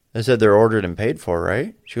 I said, they're ordered and paid for,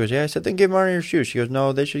 right? She goes, yeah. I said, then give Marnie her shoes. She goes,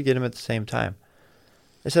 no, they should get them at the same time.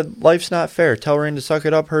 I said, life's not fair. Tell Rain to suck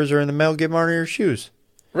it up. Hers are in the mail. Give Marnie her shoes.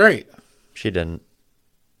 Right. She didn't.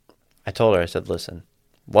 I told her, I said, listen,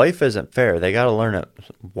 life isn't fair. They got to learn it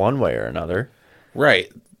one way or another. Right.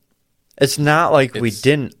 It's not like we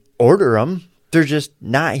didn't order them. They're just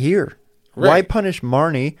not here. Right. Why punish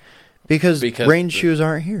Marnie because Rain's shoes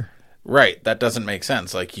aren't here? Right. That doesn't make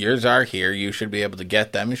sense. Like, yours are here. You should be able to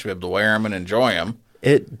get them. You should be able to wear them and enjoy them.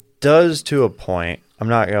 It does to a point. I'm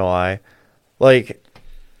not going to lie. Like,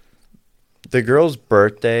 the girls'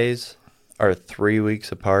 birthdays are 3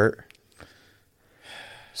 weeks apart.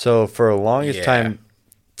 So for the longest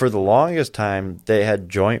time, they had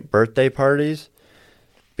joint birthday parties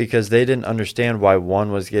because they didn't understand why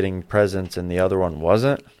one was getting presents and the other one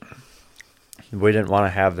wasn't. We didn't want to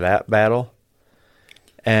have that battle.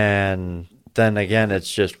 And then again,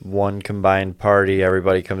 it's just one combined party.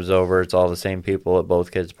 Everybody comes over. It's all the same people at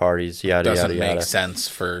both kids' parties. Yada, yada, yada. Doesn't make sense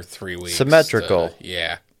for 3 weeks. Symmetrical.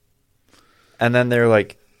 Yeah. And then they're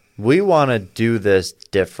like, we want to do this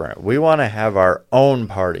different. We want to have our own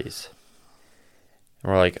parties.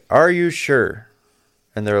 And we're like, are you sure?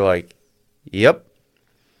 And they're like, yep.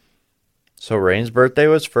 So Rain's birthday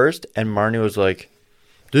was first, and Marnie was like,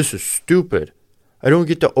 this is stupid. I don't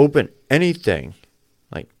get to open anything.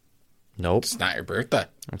 Like, nope. It's not your birthday.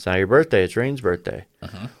 It's not your birthday. It's Rain's birthday.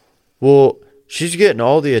 Uh-huh. Well, she's getting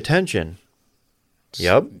all the attention.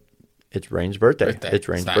 Yep. It's Rain's birthday. It's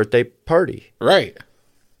Rain's birthday party. Right.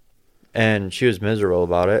 And she was miserable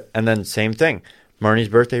about it. And then same thing. Marnie's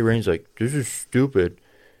birthday, Rain's like, this is stupid.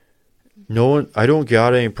 I don't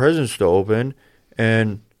got any presents to open,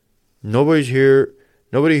 and nobody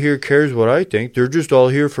here cares what I think. They're just all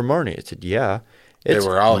here for Marnie. I said, yeah. It's they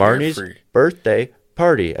were all Marnie's here for birthday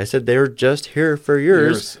party. I said, they were just here for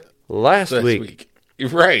yours last week.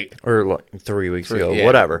 Right. Or like 3 weeks ago, yeah,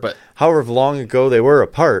 whatever. But however long ago they were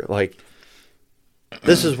apart, like,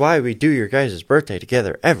 this is why we do your guys' birthday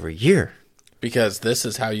together every year. Because this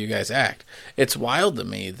is how you guys act. It's wild to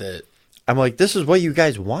me that... I'm like, this is what you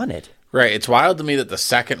guys wanted. Right. It's wild to me that the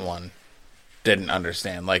second one didn't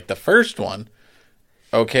understand. Like, the first one,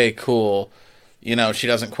 okay, cool. You know, she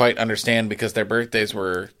doesn't quite understand because their birthdays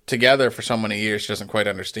were together for so many years. She doesn't quite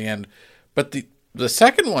understand. But the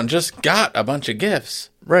second one just got a bunch of gifts.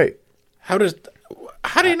 Right. How do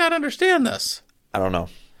you not understand this? I don't know.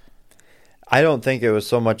 I don't think it was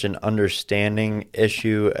so much an understanding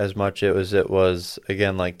issue as much it was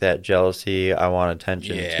again, like that jealousy. I want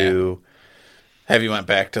attention too. Have you went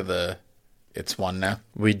back to it's one now?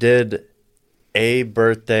 We did a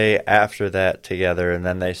birthday after that together, and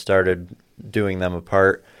then they started doing them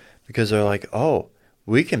apart because they're like, oh,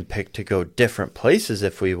 we can pick to go different places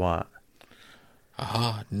if we want.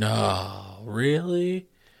 Oh, no. Really?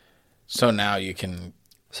 So now you can...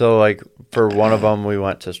 So, like, for one of them, we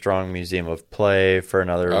went to Strong Museum of Play. For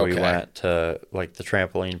another, we went to, like, the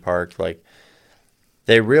trampoline park. Like,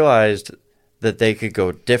 they realized that they could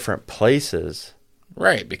go different places.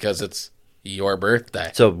 Right, because it's your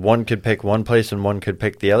birthday. So one could pick one place and one could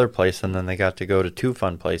pick the other place, and then they got to go to two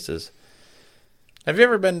fun places. Have you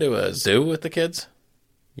ever been to a zoo with the kids?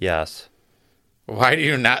 Yes. Why do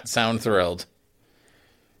you not sound thrilled?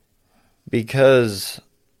 Because,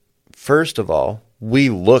 first of all, we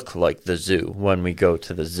look like the zoo when we go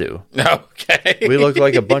to the zoo. Okay. We look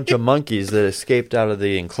like a bunch of monkeys that escaped out of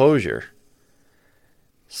the enclosure.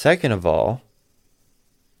 Second of all,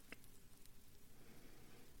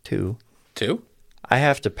 two, I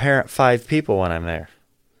have to parent 5 people when I'm there.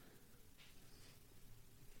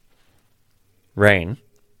 Rain,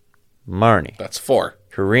 Marnie. That's 4.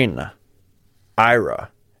 Karina, Ira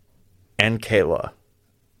and Kayla,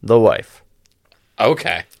 the wife.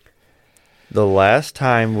 Okay. The last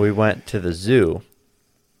time we went to the zoo,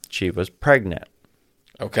 she was pregnant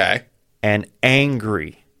Okay. and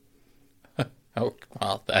angry. Oh,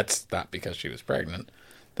 well, that's not because she was pregnant.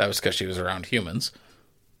 That was because she was around humans.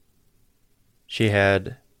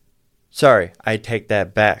 Sorry, I take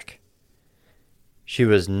that back. She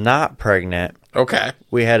was not pregnant. Okay.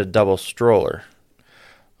 We had a double stroller.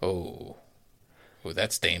 Oh,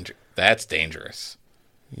 that's That's dangerous.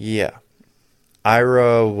 Yeah.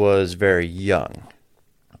 Ira was very young.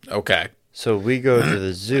 Okay. So we go to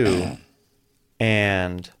the zoo,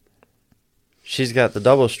 and she's got the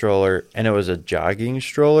double stroller, and it was a jogging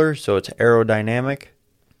stroller, so it's aerodynamic.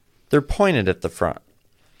 They're pointed at the front.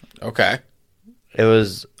 Okay. It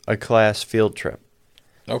was a class field trip.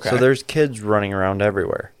 Okay. So there's kids running around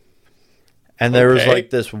everywhere. And there was like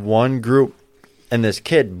this one group, and this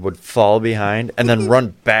kid would fall behind and then run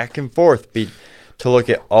back and forth to look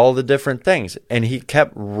at all the different things. And he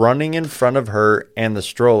kept running in front of her and the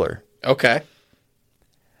stroller. Okay.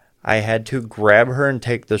 I had to grab her and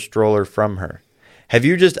take the stroller from her. Have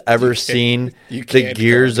you just ever seen the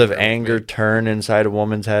gears of anger turn inside a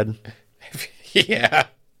woman's head? Yeah.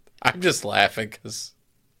 I'm just laughing because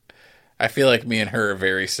I feel like me and her are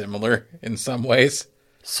very similar in some ways.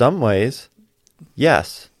 Some ways,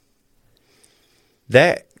 yes.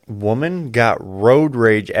 That woman got road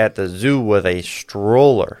rage at the zoo with a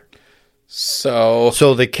stroller. So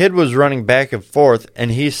the kid was running back and forth,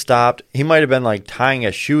 and he stopped. He might have been like tying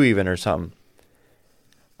a shoe even or something.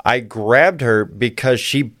 I grabbed her because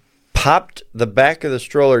she popped the back of the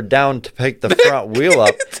stroller down to pick the front wheel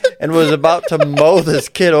up and was about to mow this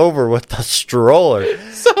kid over with the stroller.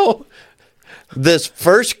 So this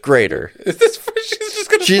first grader,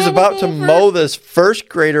 she's mow about him to over? mow this first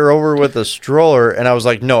grader over with a stroller, and I was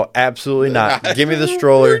like, no, absolutely not. Give me the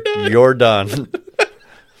stroller. You're done.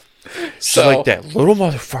 She's like, that little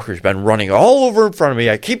motherfucker's been running all over in front of me.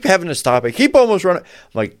 I keep having to stop. I keep almost running. I'm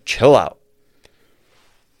like, chill out.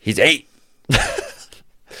 He's 8.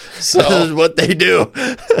 So this is what they do.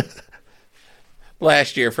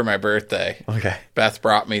 Last year for my birthday, Okay. Beth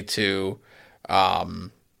brought me to, oh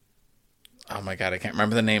my God, I can't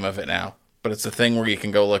remember the name of it now, but it's the thing where you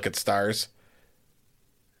can go look at stars.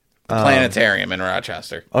 The planetarium in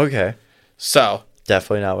Rochester. Okay. So.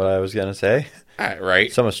 Definitely not what I was going to say.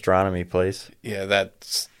 Right. Some astronomy place. Yeah,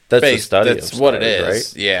 that's the study That's of what stars, it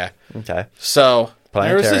is. right? Yeah. Okay. So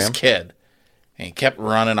there was this Planetarium. kid, and he kept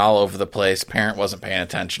running all over the place. Parent wasn't paying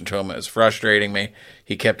attention to him. It was frustrating me.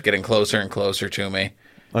 He kept getting closer and closer to me.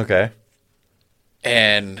 Okay.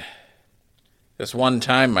 And this one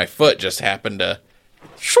time, my foot just happened to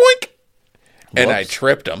shwink, and I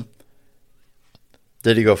tripped him.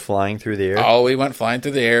 Did he go flying through the air? Oh, he went flying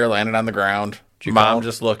through the air, landed on the ground. Mom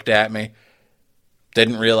just looked at me.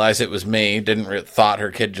 Didn't realize it was me. Thought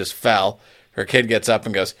her kid just fell. Her kid gets up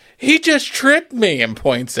and goes, "He just tripped me," and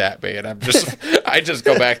points at me. And I just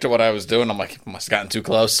go back to what I was doing. I'm like, must have gotten too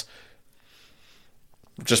close.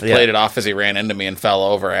 Just played it off as he ran into me and fell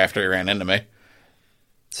over after he ran into me.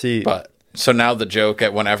 See, But so now the joke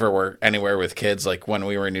at whenever we're anywhere with kids, like when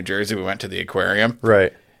we were in New Jersey, we went to the aquarium.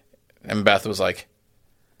 right. And Beth was like,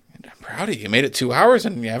 "I'm proud of you. You made it 2 hours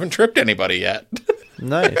and you haven't tripped anybody yet."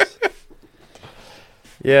 Nice.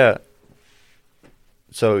 Yeah.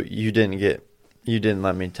 So you didn't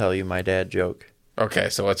let me tell you my dad joke. Okay,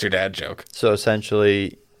 so what's your dad joke? So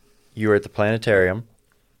essentially, you were at the planetarium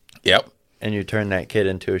Yep. and you turned that kid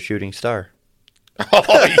into a shooting star.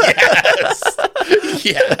 Oh, yes.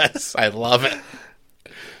 Yes. I love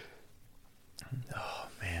it. Oh,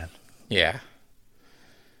 man. Yeah.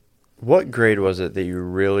 What grade was it that you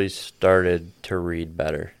really started to read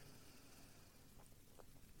better?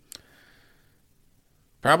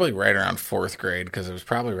 Probably right around 4th grade, because it was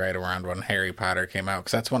probably right around when Harry Potter came out,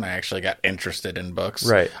 because that's when I actually got interested in books.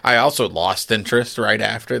 Right. I also lost interest right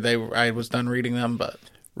after I was done reading them, but...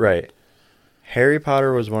 Right. Harry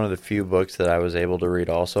Potter was one of the few books that I was able to read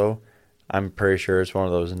also. I'm pretty sure it's one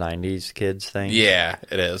of those 90s kids things. Yeah,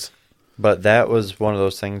 it is. But that was one of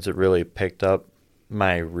those things that really picked up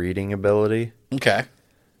my reading ability. Okay.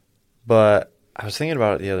 But I was thinking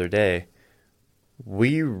about it the other day.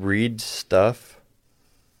 We read stuff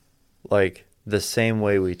like the same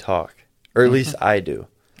way we talk. Or at least I do.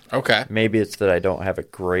 Okay. Maybe it's that I don't have a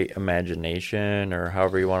great imagination or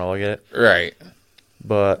however you want to look at it. Right.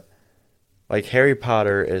 But like Harry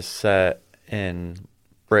Potter is set in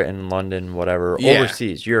Britain, London, whatever,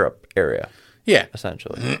 overseas, Europe area. Yeah.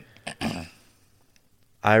 Essentially.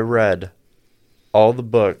 I read all the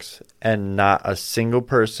books and not a single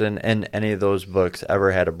person in any of those books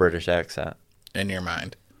ever had a British accent. in your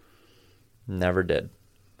mind. Never did.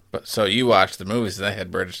 But so you watched the movies that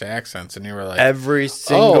had British accents, and you were like, every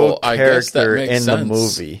single I guess that character makes in sense. the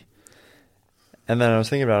movie. And then I was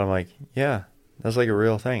thinking about it, I'm like, yeah, that's like a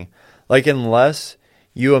real thing. Like, unless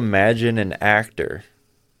you imagine an actor,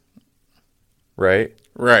 right?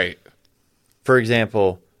 Right. For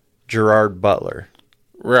example, Gerard Butler.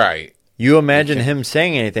 Right. You imagine him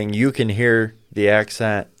saying anything, you can hear the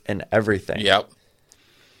accent and everything. Yep.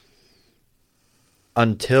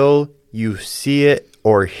 Until you see it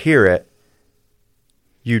or hear it,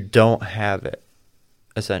 you don't have it,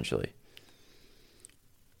 essentially.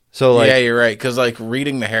 So, like, yeah, you're right. Because, like,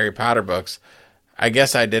 reading the Harry Potter books, I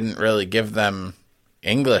guess I didn't really give them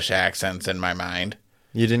English accents in my mind.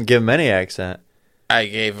 you didn't give him any accent. I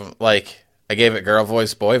gave it girl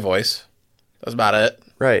voice, boy voice. That's about it.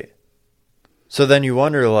 Right. So then you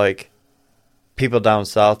wonder, like, people down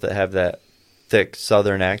south that have that thick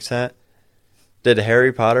southern accent, did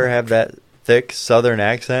Harry Potter have that thick southern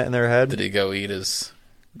accent in their head? Did he go eat his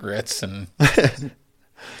grits and...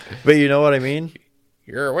 But you know what I mean?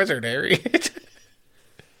 You're a wizard, Harry.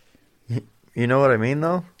 You know what I mean,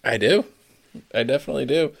 though? I do. I definitely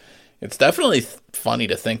do. It's definitely funny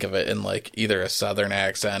to think of it in, like, either a southern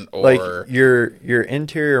accent or... Like, your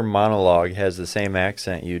interior monologue has the same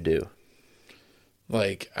accent you do.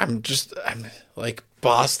 Like, I'm like,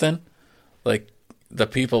 Boston. Like, the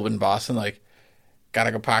people in Boston, like,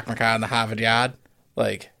 gotta go park my car in the Harvard Yard.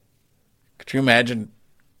 Like, could you imagine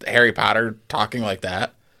Harry Potter talking like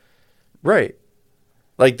that? Right.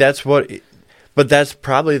 Like, that's what... But that's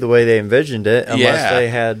probably the way they envisioned it, unless they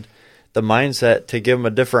had the mindset to give him a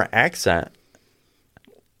different accent.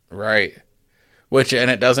 Right. And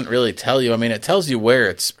it doesn't really tell you. I mean, it tells you where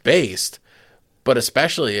it's based, but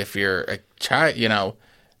especially if you're a child, you know,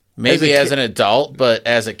 maybe as an adult, but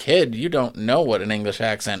as a kid, you don't know what an English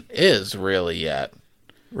accent is really yet.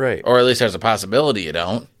 Right. Or at least there's a possibility you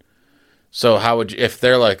don't. So how would you, if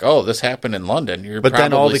they're like, oh, this happened in London, But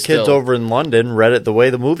then all the kids over in London read it the way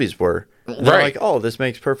the movies were. And they're like, oh, this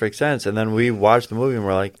makes perfect sense. And then we watched the movie and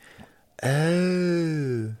we're like,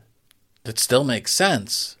 oh. It still makes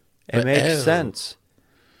sense. It makes sense.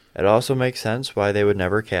 It also makes sense why they would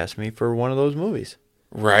never cast me for one of those movies.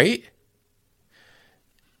 Right?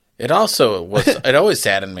 It also was, it always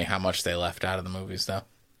saddened me how much they left out of the movies, though.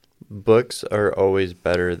 Books are always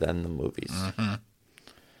better than the movies. Mm-hmm.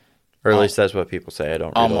 Or at least that's what people say. I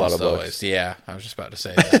don't read a lot of books. Always, yeah. I was just about to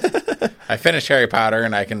say that. I finished Harry Potter,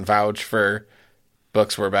 and I can vouch for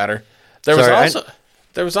books were better. There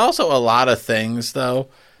was also a lot of things, though,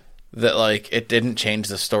 that, like, it didn't change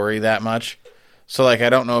the story that much. So, like, I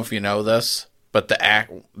don't know if you know this, but the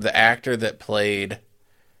actor that played,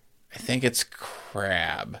 I think it's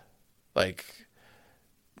Crab. Like,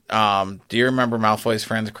 do you remember Malfoy's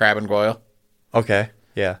friends, Crab and Goyle? Okay,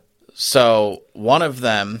 yeah. So, one of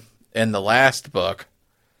them, in the last book,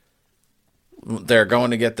 they're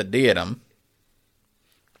going to get the diadem.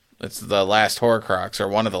 It's the last Horcrux, or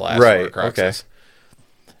one of the last Horcruxes. Okay.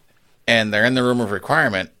 And they're in the room of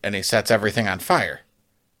requirement, and he sets everything on fire.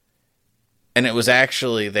 And it was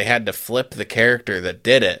actually, they had to flip the character that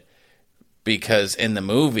did it, because in the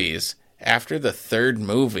movies, after the third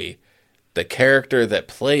movie, the character that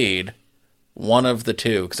played one of the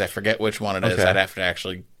two, because I forget which one it is, I'd have to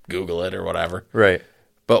actually Google it or whatever. Right.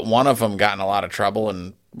 But one of them got in a lot of trouble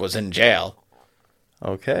and was in jail.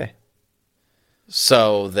 Okay.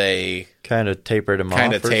 So they kind of tapered him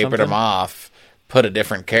off, put a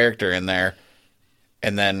different character in there,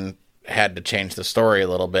 and then had to change the story a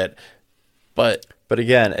little bit. But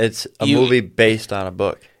again, it's a movie based on a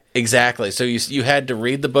book. Exactly. So you had to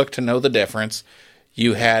read the book to know the difference.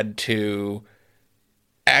 You had to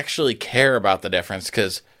actually care about the difference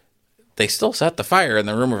because they still set the fire in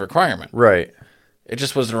the room of requirement. Right. It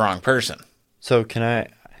just was the wrong person. So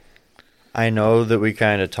I know that we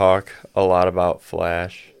kind of talk a lot about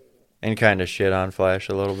Flash and kind of shit on Flash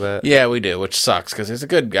a little bit. Yeah, we do, which sucks because he's a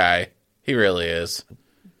good guy. He really is.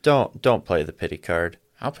 Don't play the pity card.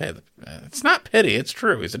 I'll pay it's not pity, it's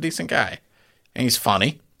true. He's a decent guy. And he's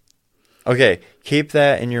funny. Okay, keep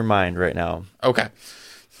that in your mind right now. Okay.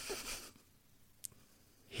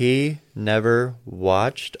 He never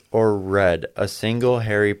watched or read a single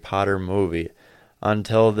Harry Potter movie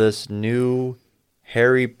until this new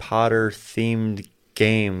Harry Potter themed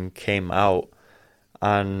game came out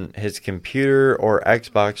on his computer or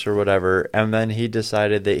Xbox or whatever, and then he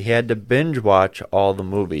decided that he had to binge watch all the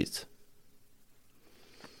movies.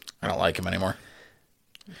 I don't like him anymore.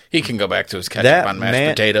 He can go back to his ketchup on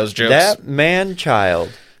mashed potatoes jokes. That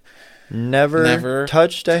man-child never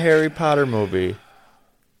touched a Harry Potter movie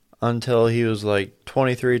until he was like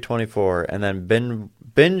 23, 24, and then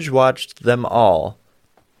binge watched them all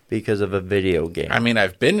because of a video game. I mean,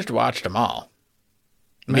 I've binge watched them all.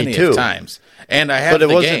 Me too. Times. And I have the game.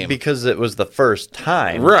 But it wasn't game. because it was the first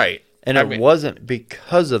time. Right. And it wasn't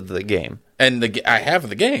because of the game. And I have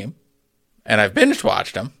the game, and I've binge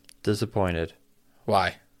watched them. Disappointed.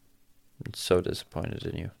 Why? I'm so disappointed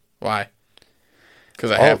in you. Why?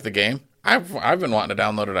 Because I have the game. I've been wanting to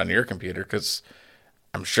download it on your computer because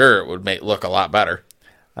I'm sure it would make look a lot better.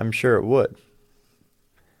 I'm sure it would.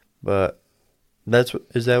 But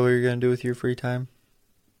is that what you're going to do with your free time?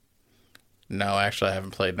 No, actually, I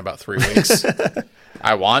haven't played in about 3 weeks.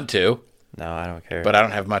 I want to. No, I don't care. But I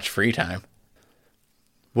don't have much free time.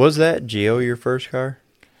 Was that Geo your first car?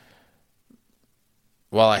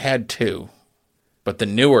 Well, I had 2. But the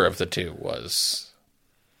newer of the 2 was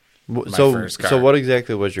my first car. So what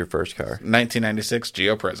exactly was your first car? 1996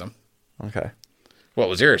 Geo Prism. Okay. What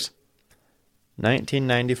was yours?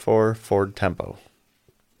 1994 Ford Tempo.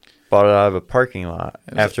 Bought it out of a parking lot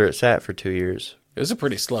after it sat for 2 years. It was a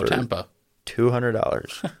pretty slow tempo.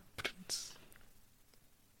 $200.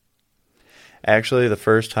 Actually, the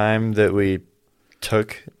first time that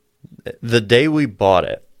the day we bought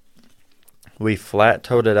it, we flat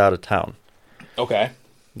towed it out of town. Okay.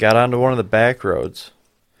 Got onto one of the back roads,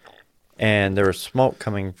 and there was smoke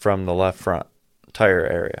coming from the left front tire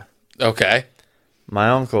area. Okay. My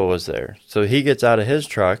uncle was there. So he gets out of his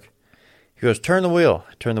truck. He goes, turn the wheel.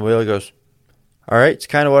 I turn the wheel. He goes, all right, it's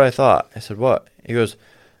kind of what I thought. I said, what? He goes,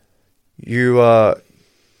 you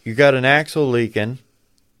got an axle leaking,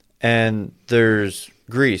 and there's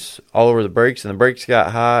grease all over the brakes, and the brakes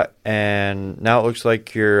got hot, and now it looks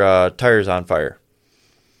like your tire's on fire.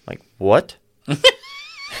 I'm like, what?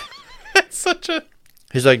 That's such a...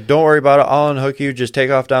 He's like, don't worry about it. I'll unhook you. Just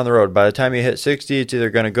take off down the road. By the time you hit 60, it's either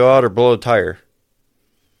going to go out or blow a tire.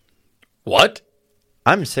 What?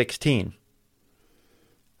 I'm 16.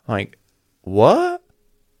 I'm like, what?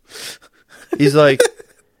 He's like,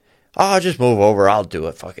 oh, just move over. I'll do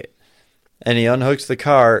it. Fuck it. And he unhooks the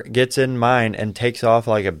car, gets in mine, and takes off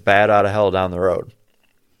like a bat out of hell down the road.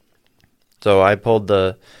 So I pulled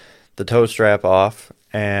the tow strap off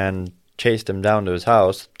and chased him down to his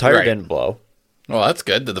house. Tire didn't blow. Well, that's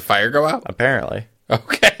good. Did the fire go out? Apparently.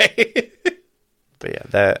 Okay. But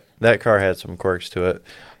yeah, that car had some quirks to it.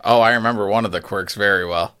 Oh, I remember one of the quirks very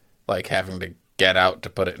well. Like having to get out to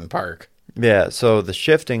put it in park. Yeah, so the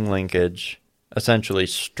shifting linkage essentially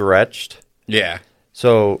stretched. Yeah.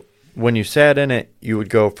 So when you sat in it, you would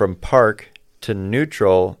go from park to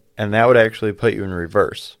neutral, and that would actually put you in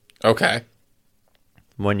reverse. Okay.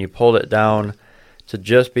 When you pulled it down to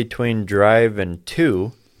just between drive and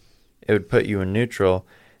 2, it would put you in neutral.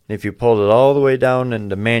 And if you pulled it all the way down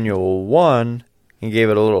into manual 1 and gave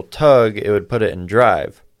it a little tug, it would put it in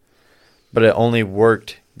drive. But it only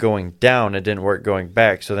worked going down. It didn't work going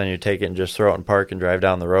back. So then you take it and just throw it in park and drive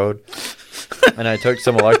down the road. And I took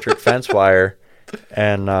some electric fence wire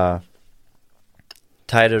and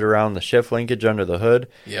tied it around the shift linkage under the hood.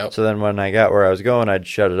 Yep. So then when I got where I was going, I'd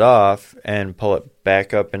shut it off and pull it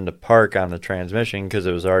back up into park on the transmission because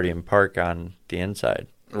it was already in park on the inside.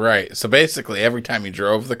 Right. So basically, every time you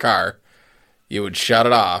drove the car, you would shut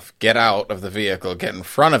it off, get out of the vehicle, get in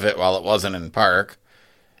front of it while it wasn't in park.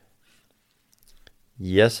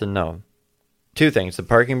 Yes and no. 2 things. The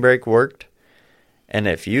parking brake worked. And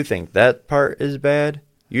if you think that part is bad,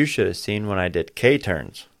 you should have seen when I did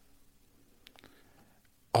K-turns.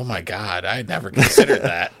 Oh my God, I never considered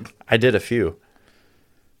that. I did a few.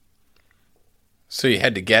 So you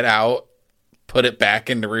had to get out, put it back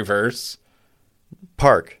into reverse?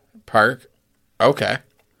 Park. Okay.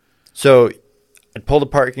 So I'd pull the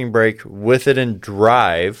parking brake with it in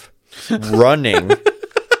drive, running.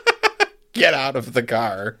 Get out of the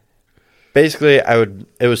car. Basically,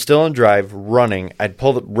 it was still in drive, running. I'd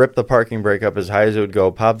rip the parking brake up as high as it would go,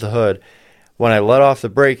 pop the hood. When I let off the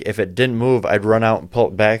brake, if it didn't move, I'd run out and pull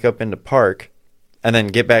it back up into park, and then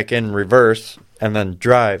get back in reverse, and then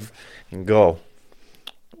drive and go.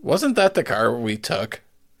 Wasn't that the car we took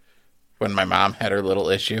when my mom had her little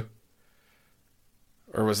issue?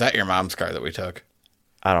 Or was that your mom's car that we took?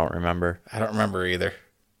 I don't remember. I don't remember either.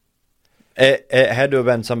 It had to have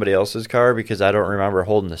been somebody else's car because I don't remember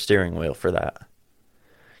holding the steering wheel for that.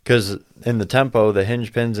 Because in the Tempo, the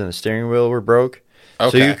hinge pins in the steering wheel were broke. Okay.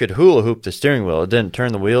 So you could hula hoop the steering wheel. It didn't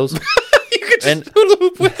turn the wheels. You could just hula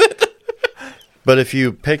hoop with it. But if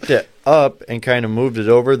you picked it up and kind of moved it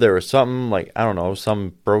over, there was something like, I don't know,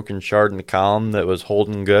 some broken shard in the column that was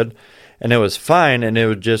holding good. And it was fine, and it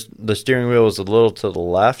would just, the steering wheel was a little to the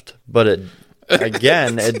left. But it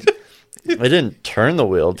didn't turn the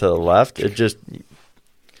wheel to the left. It just,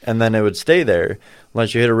 and then it would stay there.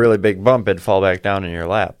 Unless you hit a really big bump, it'd fall back down in your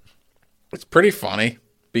lap. It's pretty funny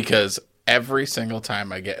because every single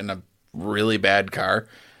time I get in a really bad car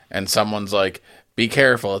and someone's like, be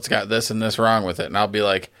careful, it's got this and this wrong with it. And I'll be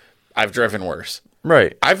like, I've driven worse.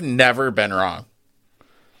 Right. I've never been wrong.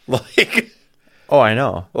 Like, oh, I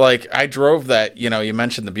know. Like, I drove that, you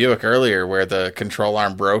mentioned the Buick earlier where the control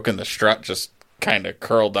arm broke and the strut just kind of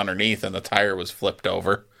curled underneath and the tire was flipped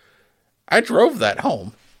over. I drove that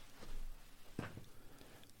home.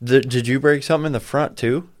 Did you break something in the front,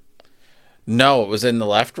 too? No, it was in the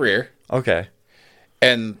left rear. Okay.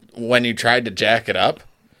 And when you tried to jack it up,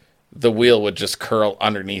 the wheel would just curl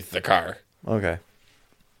underneath the car. Okay.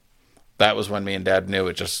 That was when me and Dad knew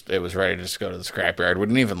it was ready to just go to the scrapyard. We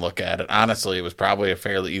didn't even look at it. Honestly, it was probably a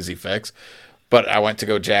fairly easy fix. But I went to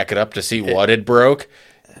go jack it up to see what had broke.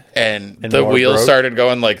 And the wheel started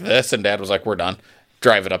going like this. And Dad was like, we're done.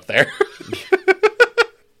 Drive it up there.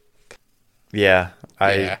 Yeah.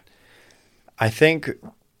 I think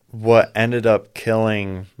what ended up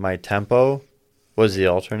killing my tempo was the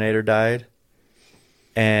alternator died.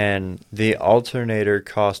 And the alternator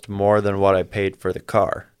cost more than what I paid for the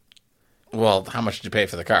car. Well, how much did you pay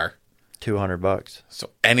for the car? $200. So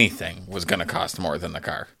anything was going to cost more than the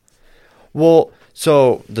car. Well,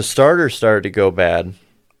 so the starter started to go bad.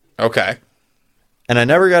 Okay. And I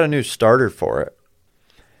never got a new starter for it.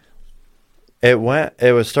 It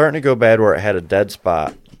was starting to go bad where it had a dead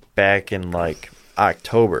spot back in like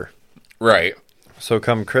October. Right. So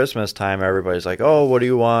come Christmas time, everybody's like, "Oh, what do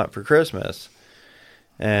you want for Christmas?"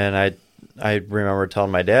 And I remember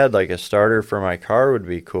telling my dad like a starter for my car would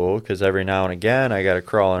be cool because every now and again I got to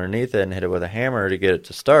crawl underneath it and hit it with a hammer to get it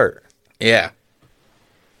to start. Yeah.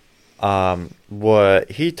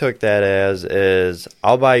 What he took that as is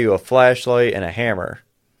I'll buy you a flashlight and a hammer.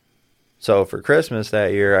 So for Christmas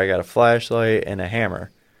that year, I got a flashlight and a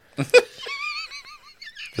hammer.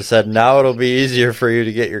 He said, now it'll be easier for you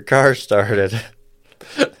to get your car started.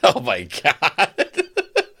 Oh, my God.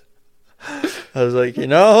 I was like,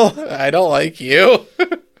 I don't like you.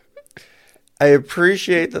 I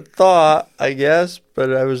appreciate the thought, I guess,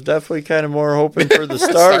 but I was definitely kind of more hoping for the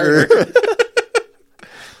starter.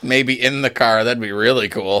 Maybe in the car. That'd be really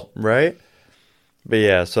cool. Right? But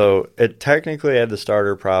yeah, so it technically had the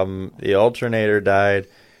starter problem. The alternator died.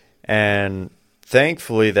 And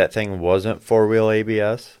thankfully, that thing wasn't four-wheel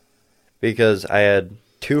ABS because I had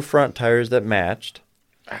two front tires that matched.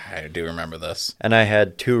 I do remember this. And I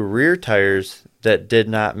had two rear tires that did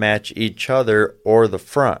not match each other or the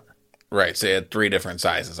front. Right, so you had 3 different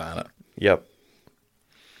sizes on it. Yep.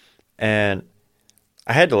 And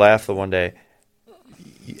I had to laugh the one day.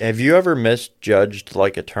 Have you ever misjudged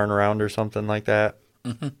like a turnaround or something like that?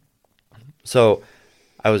 Mm-hmm. So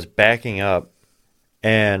I was backing up,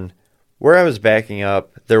 and where I was backing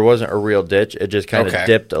up, there wasn't a real ditch. It just kind of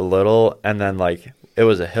dipped a little, and then like it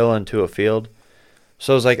was a hill into a field.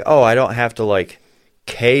 So I was like, oh, I don't have to like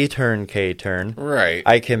K-turn. Right.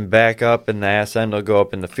 I can back up, and the ass end will go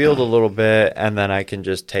up in the field a little bit, and then I can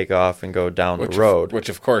just take off and go down the road. Which,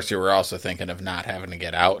 of course, you were also thinking of not having to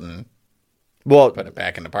get out and put it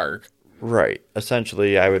back in the park. Right.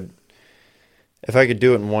 Essentially, I would, if I could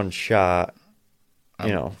do it in one shot,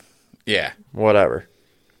 Yeah. Whatever.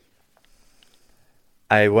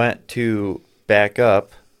 I went to back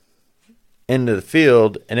up into the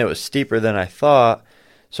field, and it was steeper than I thought.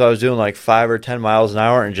 So I was doing like 5 or 10 miles an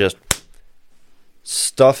hour and just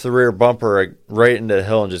stuffed the rear bumper right into the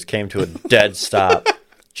hill and just came to a dead stop.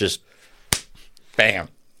 Just bam.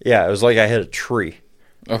 Yeah, it was like I hit a tree.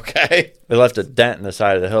 Okay. It left a dent in the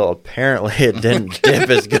side of the hill. Apparently, it didn't dip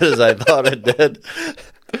as good as I thought it did.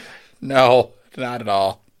 No, not at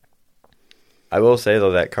all. I will say,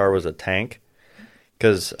 though, that car was a tank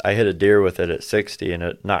because I hit a deer with it at 60 and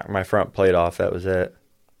it knocked my front plate off. That was it.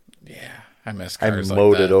 Yeah, I miss cars I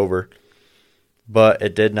mowed like that. it over. But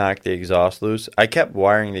it did knock the exhaust loose. I kept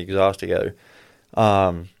wiring the exhaust together.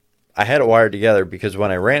 I had it wired together because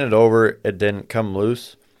when I ran it over, it didn't come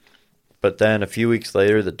loose. But then a few weeks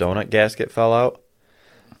later, the donut gasket fell out.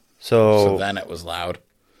 So then it was loud.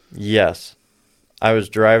 Yes. I was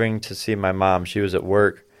driving to see my mom. She was at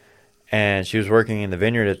work, and she was working in the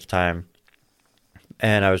vineyard at the time.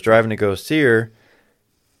 And I was driving to go see her,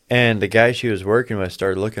 and the guy she was working with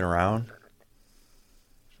started looking around.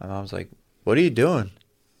 My mom's like, "What are you doing?" He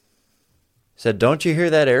said, "Don't you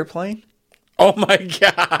hear that airplane?" Oh, my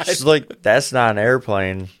God. She's like, "That's not an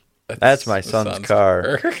airplane. That's my son's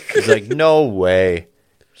car." He's like, "No way."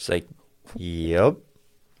 She's like, "Yep."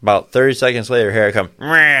 About 30 seconds later, here I come.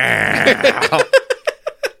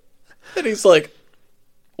 And he's like,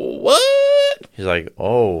 what? He's like,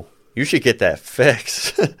 "Oh, You should get that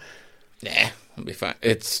fixed. Nah, it'll be fine.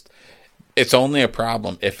 It's only a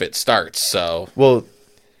problem if it starts. So, well,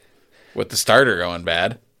 with the starter going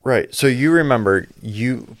bad. Right. So you remember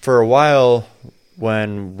for a while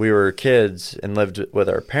when we were kids and lived with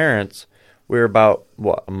our parents, we were about,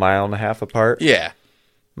 what, a mile and a half apart? Yeah.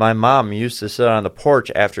 My mom used to sit on the porch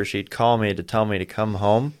after she'd call me to tell me to come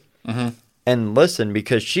home and listen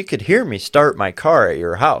because she could hear me start my car at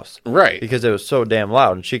your house. Right. Because it was so damn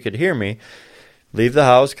loud, and she could hear me leave the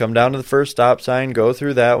house, come down to the first stop sign, go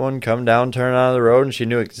through that one, come down, turn on the road, and she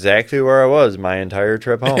knew exactly where I was my entire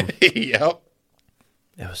trip home. Yep.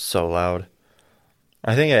 It was so loud.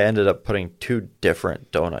 I think I ended up putting 2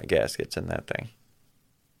 different donut gaskets in that thing.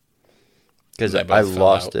 Because I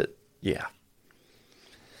lost it. Yeah.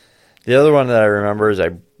 The other one that I remember is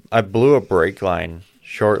I blew a brake line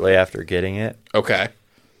shortly after getting it. Okay.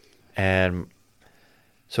 And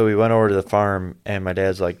so we went over to the farm, and my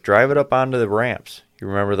dad's like, drive it up onto the ramps. You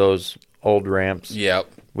remember those old ramps?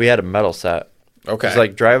 Yep. We had a metal set. Okay. He's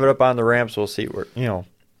like, drive it up on the ramps. We'll see where,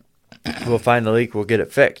 we'll find the leak. We'll get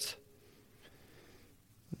it fixed.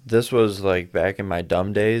 This was like back in my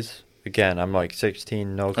dumb days. Again, I'm like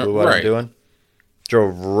 16, no clue what I'm doing.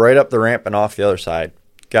 Drove right up the ramp and off the other side.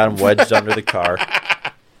 Got him wedged under the car.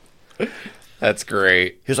 That's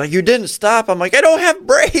great. He was like, you didn't stop. I'm like, I don't have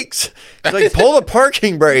brakes. He's like, pull the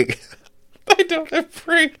parking brake. I don't have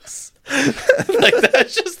brakes. Like,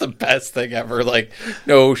 that's just the best thing ever. Like,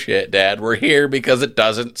 no shit, Dad. We're here because it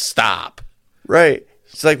doesn't stop. Right.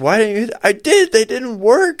 He's like, why didn't you? I did. They didn't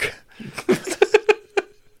work.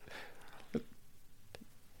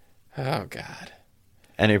 Oh, God.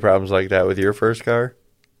 Any problems like that with your first car?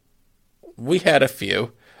 We had a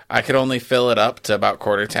few. I could only fill it up to about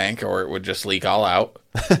quarter tank or it would just leak all out.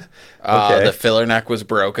 Okay. The filler neck was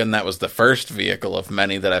broken. That was the first vehicle of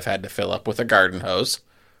many that I've had to fill up with a garden hose.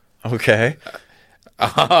 Okay.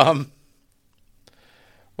 What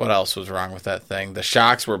else was wrong with that thing? The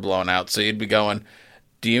shocks were blown out. So you'd be going,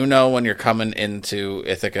 do you know when you're coming into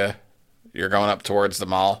Ithaca, you're going up towards the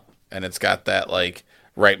mall and it's got that, like,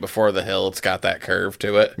 right before the hill, it's got that curve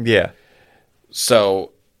to it? Yeah.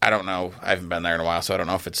 So I don't know. I haven't been there in a while, so I don't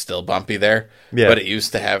know if it's still bumpy there. Yeah. But it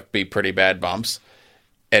used to be pretty bad bumps.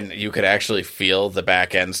 And you could actually feel the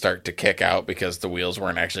back end start to kick out because the wheels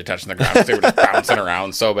weren't actually touching the ground. They were just bouncing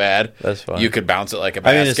around so bad. That's funny. You could bounce it like a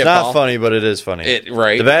basketball. I mean, it's not funny, but it is funny.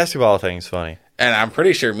 Right. The basketball thing's funny. And I'm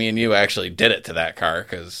pretty sure me and you actually did it to that car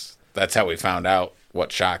because that's how we found out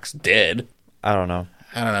what shocks did. I don't know.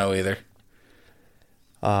 I don't know either.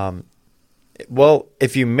 Well,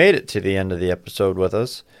 if you made it to the end of the episode with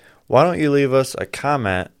us, why don't you leave us a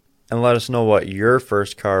comment and let us know what your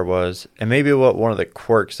first car was and maybe what one of the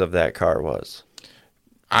quirks of that car was.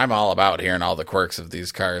 I'm all about hearing all the quirks of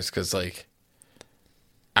these cars because, like,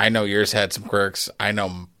 I know yours had some quirks. I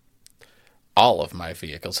know all of my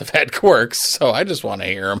vehicles have had quirks, so I just want to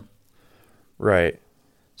hear them. Right.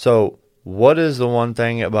 So what is the one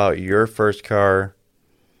thing about your first car,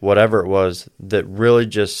 whatever it was, that really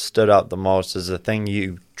just stood out the most as the thing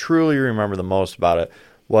you truly remember the most about it?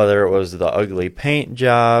 Whether it was the ugly paint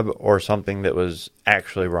job or something that was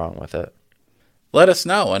actually wrong with it. Let us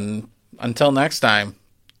know. And until next time,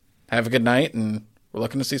 have a good night. And we're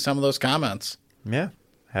looking to see some of those comments. Yeah.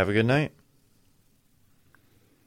 Have a good night.